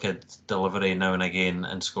had a wicked delivery now and again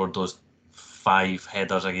and scored those 5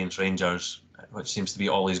 headers against Rangers, which seems to be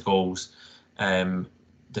all his goals,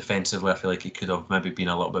 defensively I feel like he could have maybe been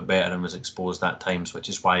a little bit better and was exposed at times, which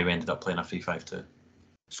is why we ended up playing a 3-5-2.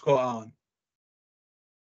 Scott Allen.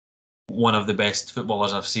 One of the best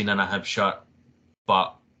footballers I've seen in a Hibs shirt,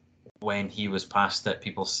 but when he was past it,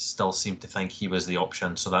 people still seem to think he was the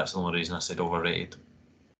option, so that's the only reason I said overrated.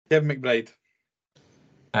 Kevin McBride.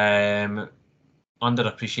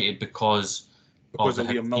 Underappreciated because of the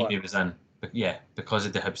team he was in. because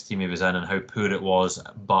of the Hibs team he was in and how poor it was,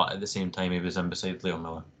 but at the same time he was in beside Leo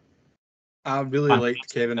Miller. I really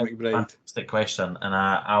liked Kevin McBride. Fantastic question, and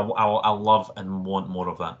I love and want more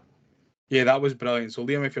of that. Yeah, that was brilliant. So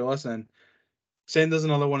Liam, if you're listening, send us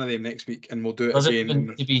another one of them next week, and we'll do it Does again. It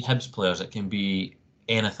even to be Hibs players? It can be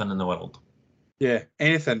anything in the world. Yeah,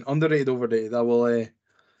 anything underrated, overrated. I will.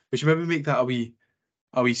 We should maybe make that a wee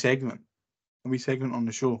segment, on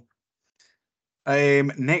the show.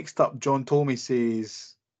 Next up, John Tolmie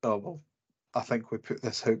says, "Oh well, I think we put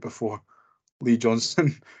this out before Lee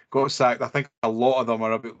Johnson got sacked. I think a lot of them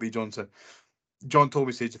are about Lee Johnson." John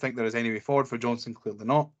Tolmie says, "Do you think there is any way forward for Johnson? Clearly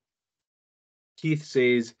not." Keith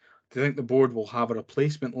says, "Do you think the board will have a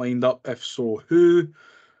replacement lined up? If so, who?"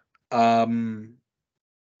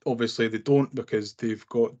 Obviously they don't, because they've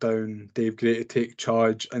got down Dave Gray to take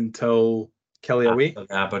charge until Kelly away. After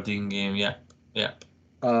the Aberdeen game, yep.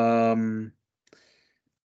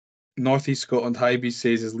 Northeast Scotland Highbees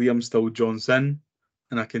says, "Is Liam still Johnson?"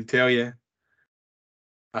 And I can tell you,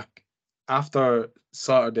 after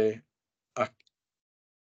Saturday, I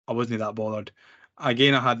wasn't that bothered.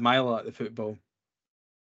 Again, I had Mila at the football,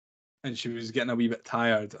 and she was getting a wee bit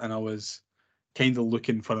tired, and I was kind of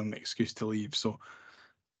looking for an excuse to leave. So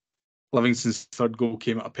Livingston's third goal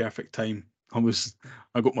came at a perfect time. I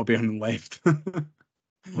got my bearing and left. I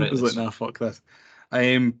was like, nah, fuck this.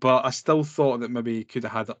 But I still thought that maybe he could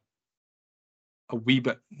have had a wee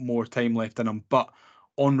bit more time left in him. But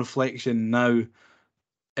on reflection now,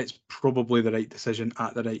 it's probably the right decision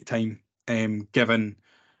at the right time, given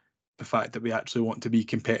the fact that we actually want to be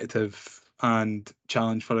competitive and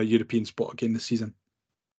challenge for a European spot again this season.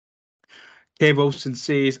 Kev Wilson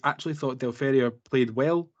says, "Actually thought Del Ferrier played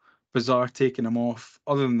well. Bizarre taking him off.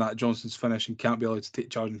 Other than that, Johnson's finished and can't be allowed to take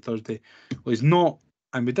charge on Thursday." Well, he's not,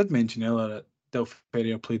 and we did mention earlier that Del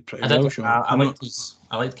Ferrier played pretty well, Sean. I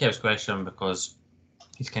liked Kev's question because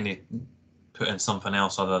he's kind of put in something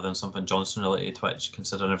else other than something Johnson related, which,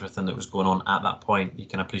 considering everything that was going on at that point, you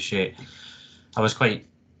can appreciate. I was quite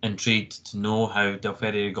intrigued to know how Del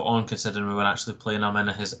Ferrier got on, considering we were actually playing him in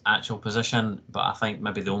his actual position. But I think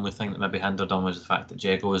maybe the only thing that maybe hindered him was the fact that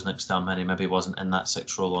Diego was next to him and he maybe wasn't in that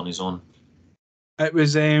 6 role on his own. It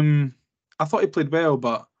was I thought he played well,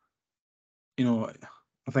 but I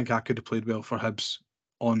think I could have played well for Hibs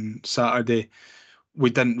on Saturday. We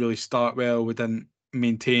didn't really start well. We didn't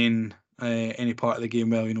maintain any part of the game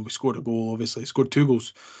well. We scored a goal, obviously scored 2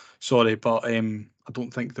 goals. Sorry, but I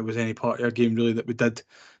don't think there was any part of our game really that we did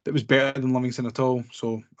that was better than Livingston at all.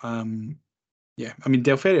 So yeah, I mean,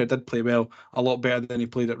 Del Ferrier did play well, a lot better than he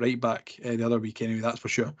played at right back the other week anyway, that's for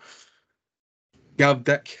sure. Gav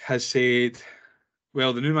Dick has said,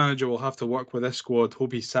 "Well, the new manager will have to work with this squad.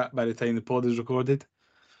 Hope he's sat by the time the pod is recorded."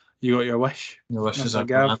 You got your wish. Your wishes are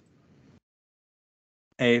Gav.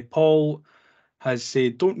 Paul has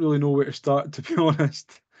said, "Don't really know where to start, to be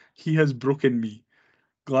honest. He has broken me.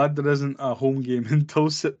 Glad there isn't a home game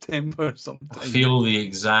until September sometime." I feel the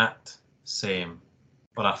exact same,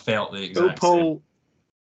 but I felt the exact same.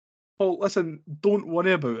 Paul, listen, don't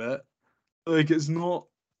worry about it. Like, it's not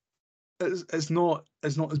as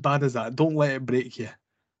bad as that. Don't let it break you.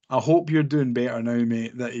 I hope you're doing better now,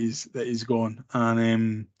 mate, that he's gone.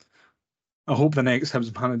 And I hope the next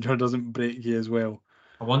Hibs manager doesn't break you as well.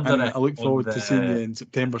 I wonder. I look forward to seeing you in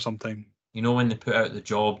September sometime. When they put out the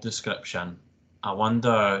job description, I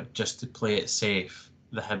wonder, just to play it safe,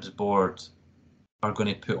 the Hibs board are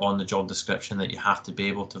going to put on the job description that you have to be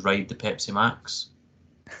able to ride the Pepsi Max.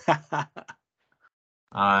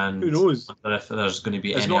 And who knows? I wonder if there's going to be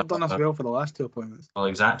it's any. It's not done us well for the last 2 appointments. Well,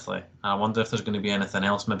 exactly. I wonder if there's going to be anything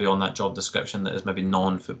else maybe on that job description that is maybe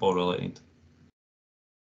non-football related.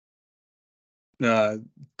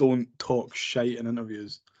 Don't talk shite in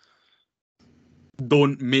interviews.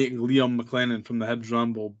 Don't make Liam McLennan from the Hibs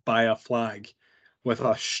Ramble buy a flag with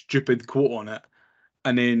a stupid quote on it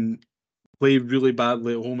and then play really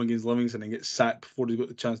badly at home against Livingston and get sacked before he got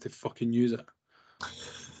the chance to fucking use it.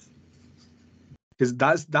 Because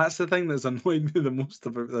that's the thing that's annoyed me the most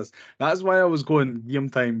about this. That's why I was going game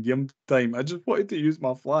time. I just wanted to use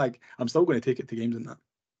my flag. I'm still going to take it to games in that.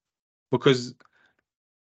 Because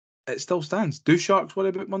it still stands. Do Sharks worry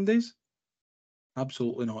about Mondays?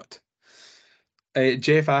 Absolutely not.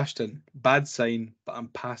 Jeff Ashton, bad sign, but I'm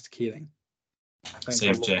past caring. I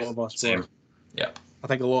think a lot of us were. Yep. I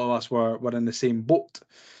think a lot of us were in the same boat.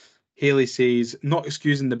 Haley says, "Not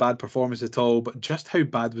excusing the bad performance at all, but just how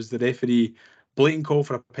bad was the referee? Blatant call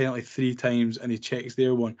for a penalty 3 times and he checks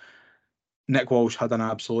their one." Nick Walsh had an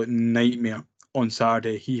absolute nightmare on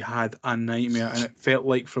Saturday. He had a nightmare, and it felt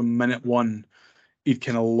like from minute 1 he'd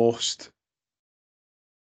kind of lost.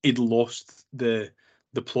 He'd lost the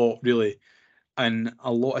the plot, really. And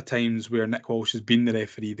a lot of times where Nick Walsh has been the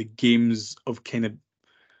referee, the games have kind of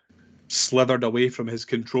slithered away from his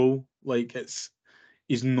control. Like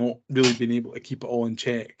he's not really been able to keep it all in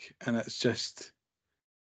check, and it's just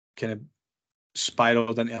kind of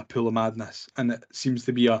spiraled into a pool of madness. And it seems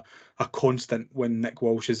to be a constant when Nick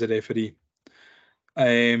Walsh is the referee.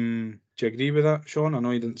 Do you agree with that, Sean? I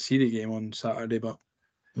know you didn't see the game on Saturday, but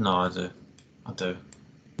No, I do.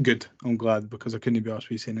 Good. I'm glad, because I couldn't be asked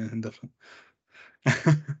with you saying anything different.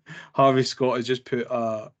 Harvey Scott has just put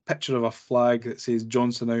a picture of a flag that says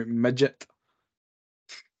Johnson out midget.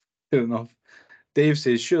 Fair enough. Dave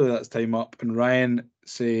says surely that's time up, and Ryan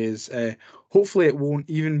says hopefully it won't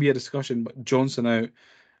even be a discussion, but Johnson out,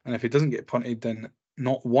 and if he doesn't get punted, then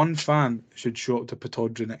not one fan should show up to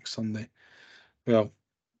Pittodrie next Sunday. Well,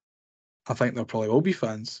 I think there probably will be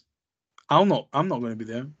fans. I'm not going to be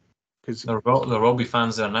there, because There will be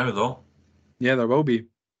fans there now, though. Yeah, there will be.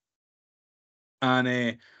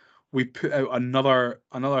 And we put out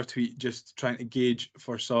another tweet just trying to gauge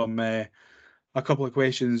for some a couple of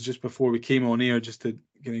questions just before we came on air, just to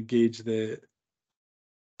kind of gauge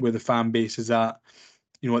where the fan base is at,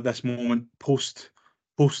 at this moment post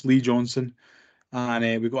Lee Johnson.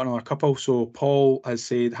 And we've got another couple. So Paul has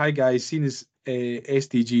said, "Hi guys, seeing as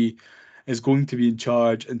SDG is going to be in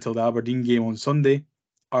charge until the Aberdeen game on Sunday,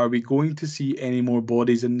 are we going to see any more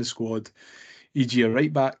bodies in the squad, e.g. a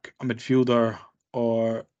right back, a midfielder,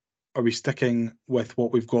 or are we sticking with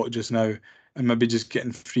what we've got just now and maybe just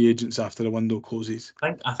getting free agents after the window closes?"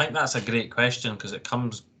 I think that's a great question, because it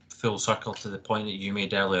comes full circle to the point that you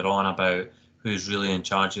made earlier on about who's really in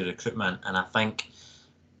charge of recruitment. And I think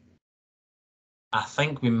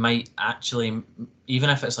we might actually,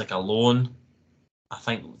 even if it's like a loan, I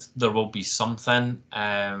think there will be something.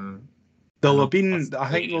 I think there'll have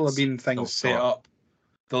been things set up.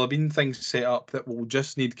 There'll have been things set up that will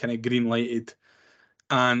just need kind of green lighted.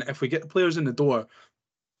 And if we get the players in the door,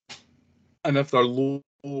 and if they're low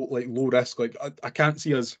risk, like I can't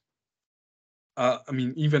see us. I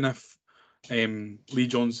mean, even if Lee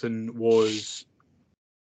Johnson was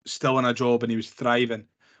still in a job and he was thriving,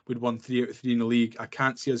 we'd won 3 out of 3 in the league, I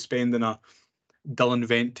can't see us spending a Dylan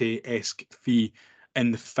Vente-esque fee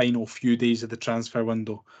in the final few days of the transfer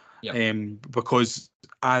window. Yep. Because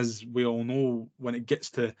as we all know, when it gets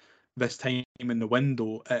to this time in the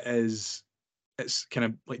window, it's kind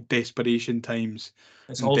of like desperation times.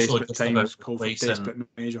 It's also desperate just times about call for desperate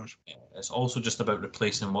measures. It's also just about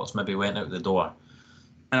replacing what's maybe went out the door.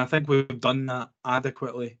 And I think we've done that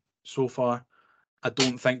adequately so far. I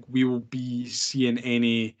don't think we will be seeing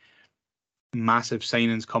any massive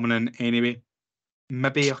signings coming in anyway.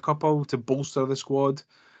 Maybe a couple to bolster the squad.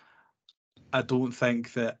 I don't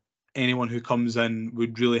think that anyone who comes in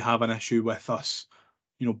would really have an issue with us.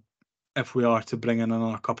 If we are to bring in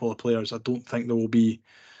another couple of players, I don't think there will be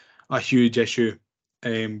a huge issue,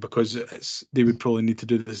 because they would probably need to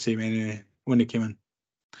do the same anyway when they came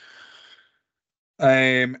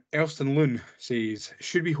in. Elston Loon says,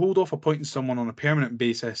 should we hold off appointing someone on a permanent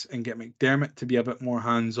basis and get McDermott to be a bit more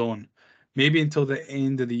hands-on? Maybe until the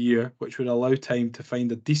end of the year, which would allow time to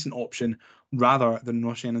find a decent option rather than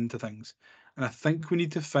rushing into things. And I think we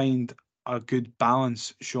need to find a good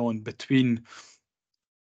balance, Sean, between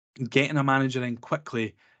getting a manager in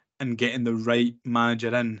quickly and getting the right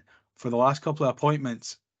manager in. For the last couple of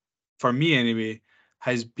appointments, for me anyway,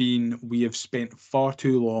 has been we have spent far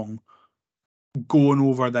too long going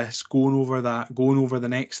over this, going over that, going over the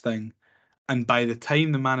next thing. And by the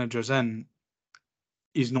time the manager's in,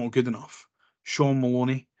 he's not good enough. Sean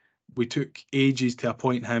Maloney, we took ages to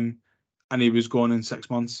appoint him, and he was gone in 6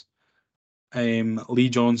 months. Lee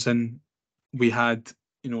Johnson, we had,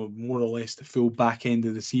 more or less the full back end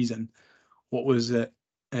of the season. What was it?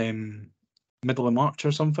 Middle of March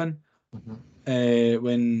or something?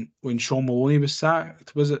 Mm-hmm. When Sean Maloney was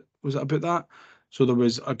sacked, was it about that? So there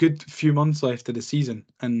was a good few months left of the season,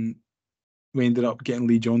 and we ended up getting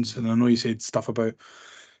Lee Johnson. I know you said stuff about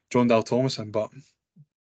John Dal Thomason, but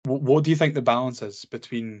what do you think the balance is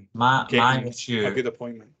between getting a good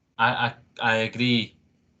appointment? I agree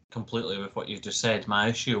completely with what you've just said. My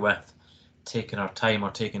issue with taking our time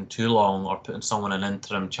or taking too long or putting someone in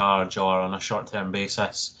interim charge or on a short-term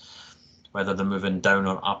basis, whether they're moving down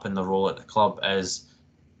or up in the role at the club, is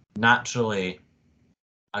naturally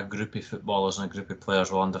a group of footballers and a group of players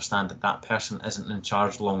will understand that person isn't in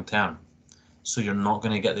charge long-term. So you're not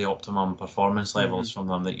going to get the optimum performance levels from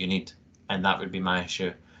them that you need. And that would be my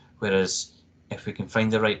issue. Whereas if we can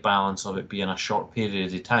find the right balance of it being a short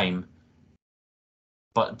period of time,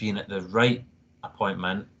 but being at the right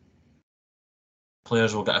appointment,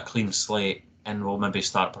 players will get a clean slate and will maybe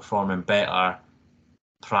start performing better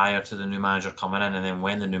prior to the new manager coming in, and then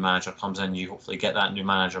when the new manager comes in, you hopefully get that new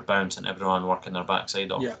manager bounce and everyone working their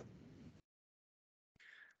backside off. Yeah.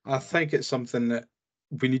 I think it's something that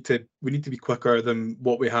we need to be quicker than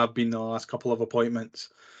what we have been the last couple of appointments.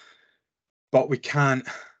 But we can't.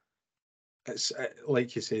 It's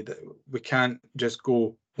like you said, we can't just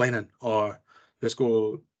go Lennon or just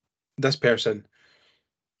go this person.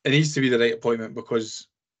 It needs to be the right appointment, because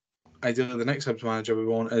ideally the next Hibs manager we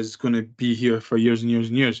want is going to be here for years and years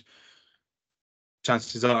and years.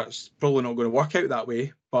 Chances are it's probably not going to work out that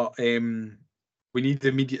way, but we need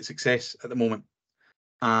immediate success at the moment.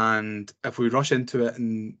 And if we rush into it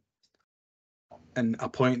and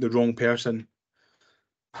appoint the wrong person,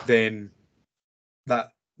 then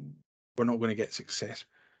that we're not going to get success.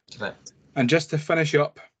 Correct. And just to finish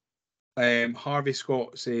up, Harvey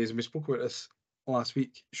Scott says, and we spoke about this last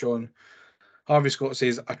week, Sean. Harvey Scott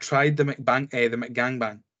says, I tried the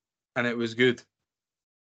McGangbang, and it was good.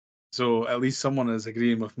 So at least someone is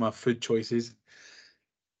agreeing with my food choices.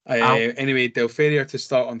 Anyway, Del Ferrier to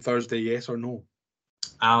start on Thursday, yes or no?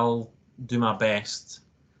 I'll do my best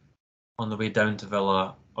on the way down to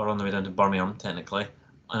Villa, or on the way down to Birmingham, technically,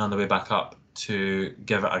 and on the way back up to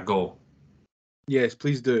give it a go. Yes,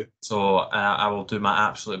 please do. So I will do my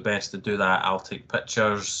absolute best to do that. I'll take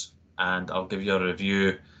pictures and I'll give you a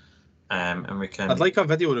review, and we can. I'd like a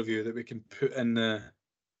video review that we can put in the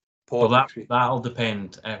pod Well, next week. that'll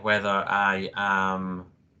depend whether I am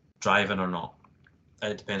driving or not.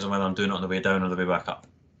 It depends on whether I'm doing it on the way down or the way back up.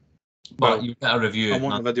 But Well, you get a review. I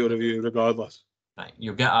want a video review regardless. Right,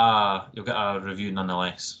 you'll get a review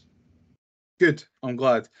nonetheless. Good. I'm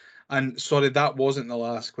glad. And sorry, that wasn't the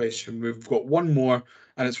last question. We've got one more,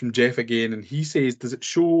 and it's from Jeff again. And he says, does it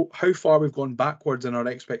show how far we've gone backwards in our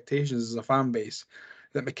expectations as a fan base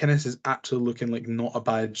that McInnes is actually looking like not a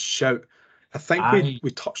bad shout? I think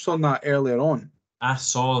we touched on that earlier on. I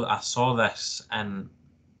saw this, and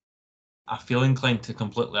I feel inclined to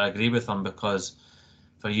completely agree with him, because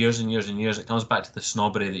for years and years and years, it comes back to the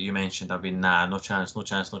snobbery that you mentioned. I've been, no chance.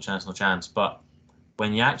 But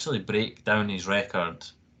when you actually break down his record,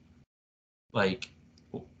 like,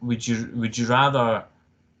 would you rather,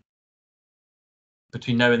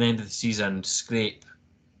 between now and the end of the season, scrape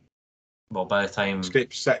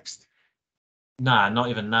sixth? Nah, not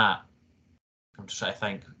even that. I'm just trying to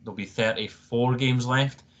think. There'll be 34 games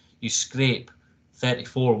left. You scrape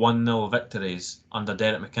 34 1-0 victories under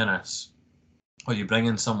Derek McInnes, or you bring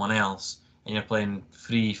in someone else and you're playing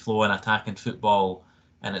free-flowing attacking football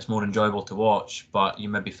and it's more enjoyable to watch, but you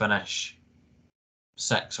maybe finish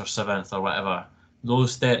 6th or 7th or whatever.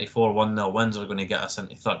 Those 34 1-0 wins are going to get us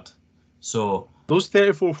into third. So those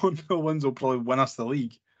 34 1-0 wins will probably win us the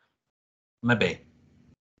league. Maybe.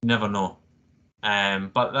 You never know.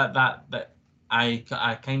 But that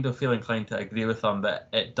I kind of feel inclined to agree with them that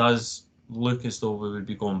it does look as though we would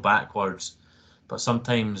be going backwards, but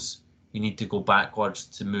sometimes you need to go backwards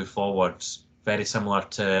to move forwards. Very similar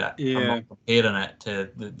to, I'm not comparing it to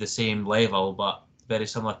the same level, but very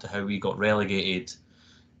similar to how we got relegated,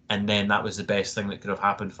 and then that was the best thing that could have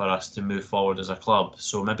happened for us to move forward as a club.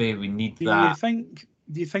 So maybe we need that.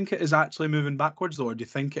 Do you think it is actually moving backwards, though, or do you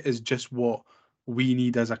think it is just what we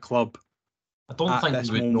need as a club? I don't think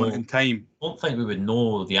this we would moment know. In time. I don't think we would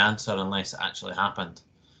know the answer unless it actually happened.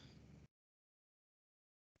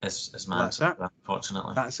 Is my answer,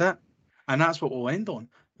 unfortunately. That's it. And that's what we'll end on.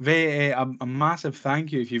 A massive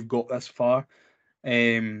thank you if you've got this far.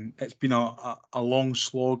 It's been a long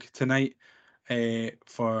slog tonight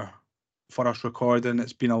for us recording.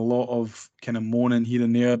 It's been a lot of kind of moaning here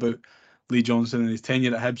and there about Lee Johnson and his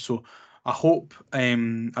tenure at Hibs. So I hope, I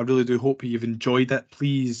really do hope you've enjoyed it.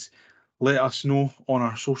 Please let us know on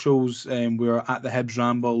our socials. We're at the Hibs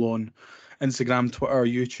Ramble on Instagram, Twitter,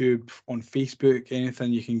 YouTube, on Facebook,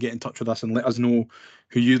 anything. You can get in touch with us and let us know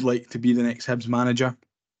who you'd like to be the next Hibs manager.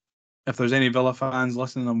 If there's any Villa fans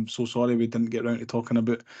listening, I'm so sorry we didn't get around to talking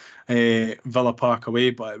about Villa Park away,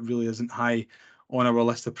 but it really isn't high on our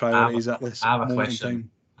list of priorities at this moment in time.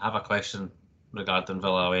 I have a question regarding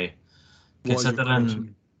Villa away.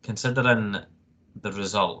 Considering the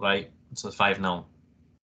result, right? So the 5-0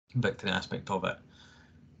 victory aspect of it,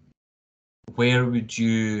 where would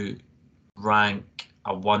you rank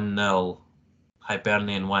a 1-0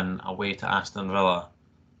 Hibernian win away to Aston Villa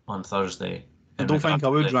on Thursday? I don't think I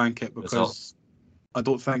would rank it because I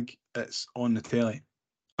don't think it's on the telly,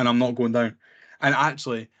 and I'm not going down. And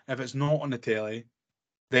actually, if it's not on the telly,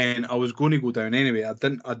 then I was going to go down anyway. I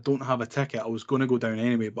don't have a ticket. I was going to go down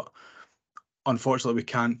anyway, but unfortunately, we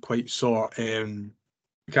can't quite sort childcare,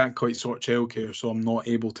 so I'm not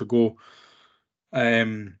able to go.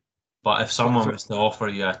 But if someone was to offer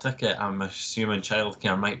you a ticket, I'm assuming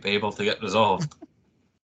childcare might be able to get resolved.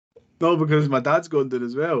 No, because my dad's going down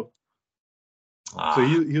as well. Ah. So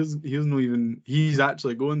he's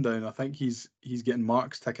actually going down. I think he's getting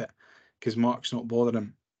Mark's ticket because Mark's not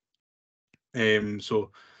bothering him. So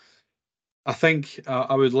I think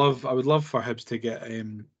I would love for Hibs to get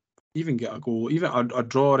even get a goal, even a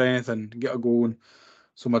draw or anything, get a goal, and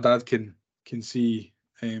so my dad can see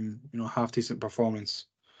half decent performance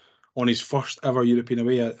on his first ever European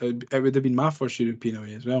away. It would have been my first European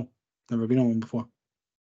away as well. Never been on one before.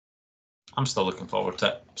 I'm still looking forward to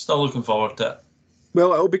it.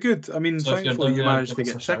 Well, it'll be good. I mean, So thankfully you managed to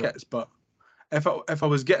get tickets, but if I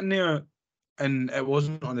was getting there and it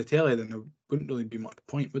wasn't on the telly, then there wouldn't really be much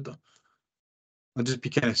point, would there? I'd just be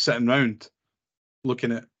kind of sitting around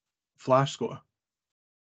looking at Flash score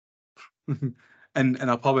in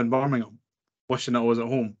a pub in Birmingham, wishing I was at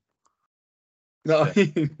home. No,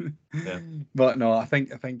 Yeah. But no, I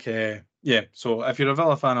think yeah. So if you're a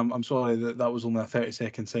Villa fan, I'm sorry that was only a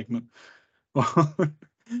 30-second segment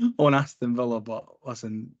on Aston Villa. But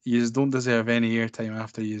listen, you don't deserve any airtime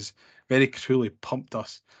after you very cruelly pumped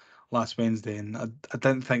us last Wednesday, and I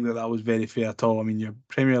didn't think that was very fair at all. I mean, your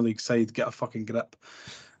Premier League side, get a fucking grip.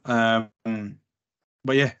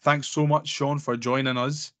 But yeah, thanks so much, Sean, for joining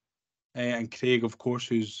us, and Craig, of course,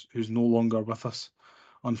 who's no longer with us,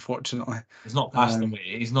 unfortunately. He's not passed away.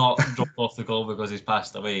 He's not dropped off the call because he's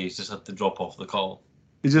passed away. He's just had to drop off the call.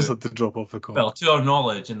 He just had to drop off the call. Well, to our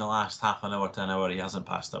knowledge, in the last half an hour to an hour, he hasn't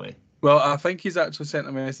passed away. Well, I think he's actually sent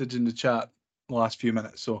a message in the chat the last few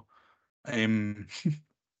minutes. So, if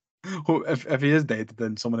he is dead,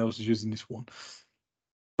 then someone else is using his phone.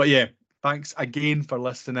 But yeah, thanks again for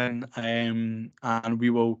listening. And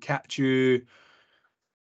we will catch you.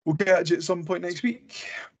 We'll catch you at some point next week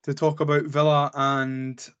to talk about Villa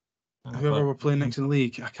and whoever we're playing next in the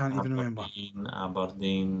league. I can't even remember.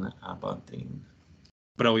 Aberdeen.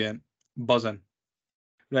 Brilliant. Buzzing.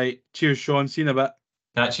 Right. Cheers, Sean. See you in a bit.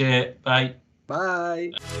 Catch you. Bye.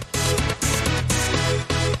 Bye.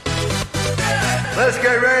 Let's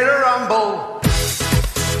get ready to rumble.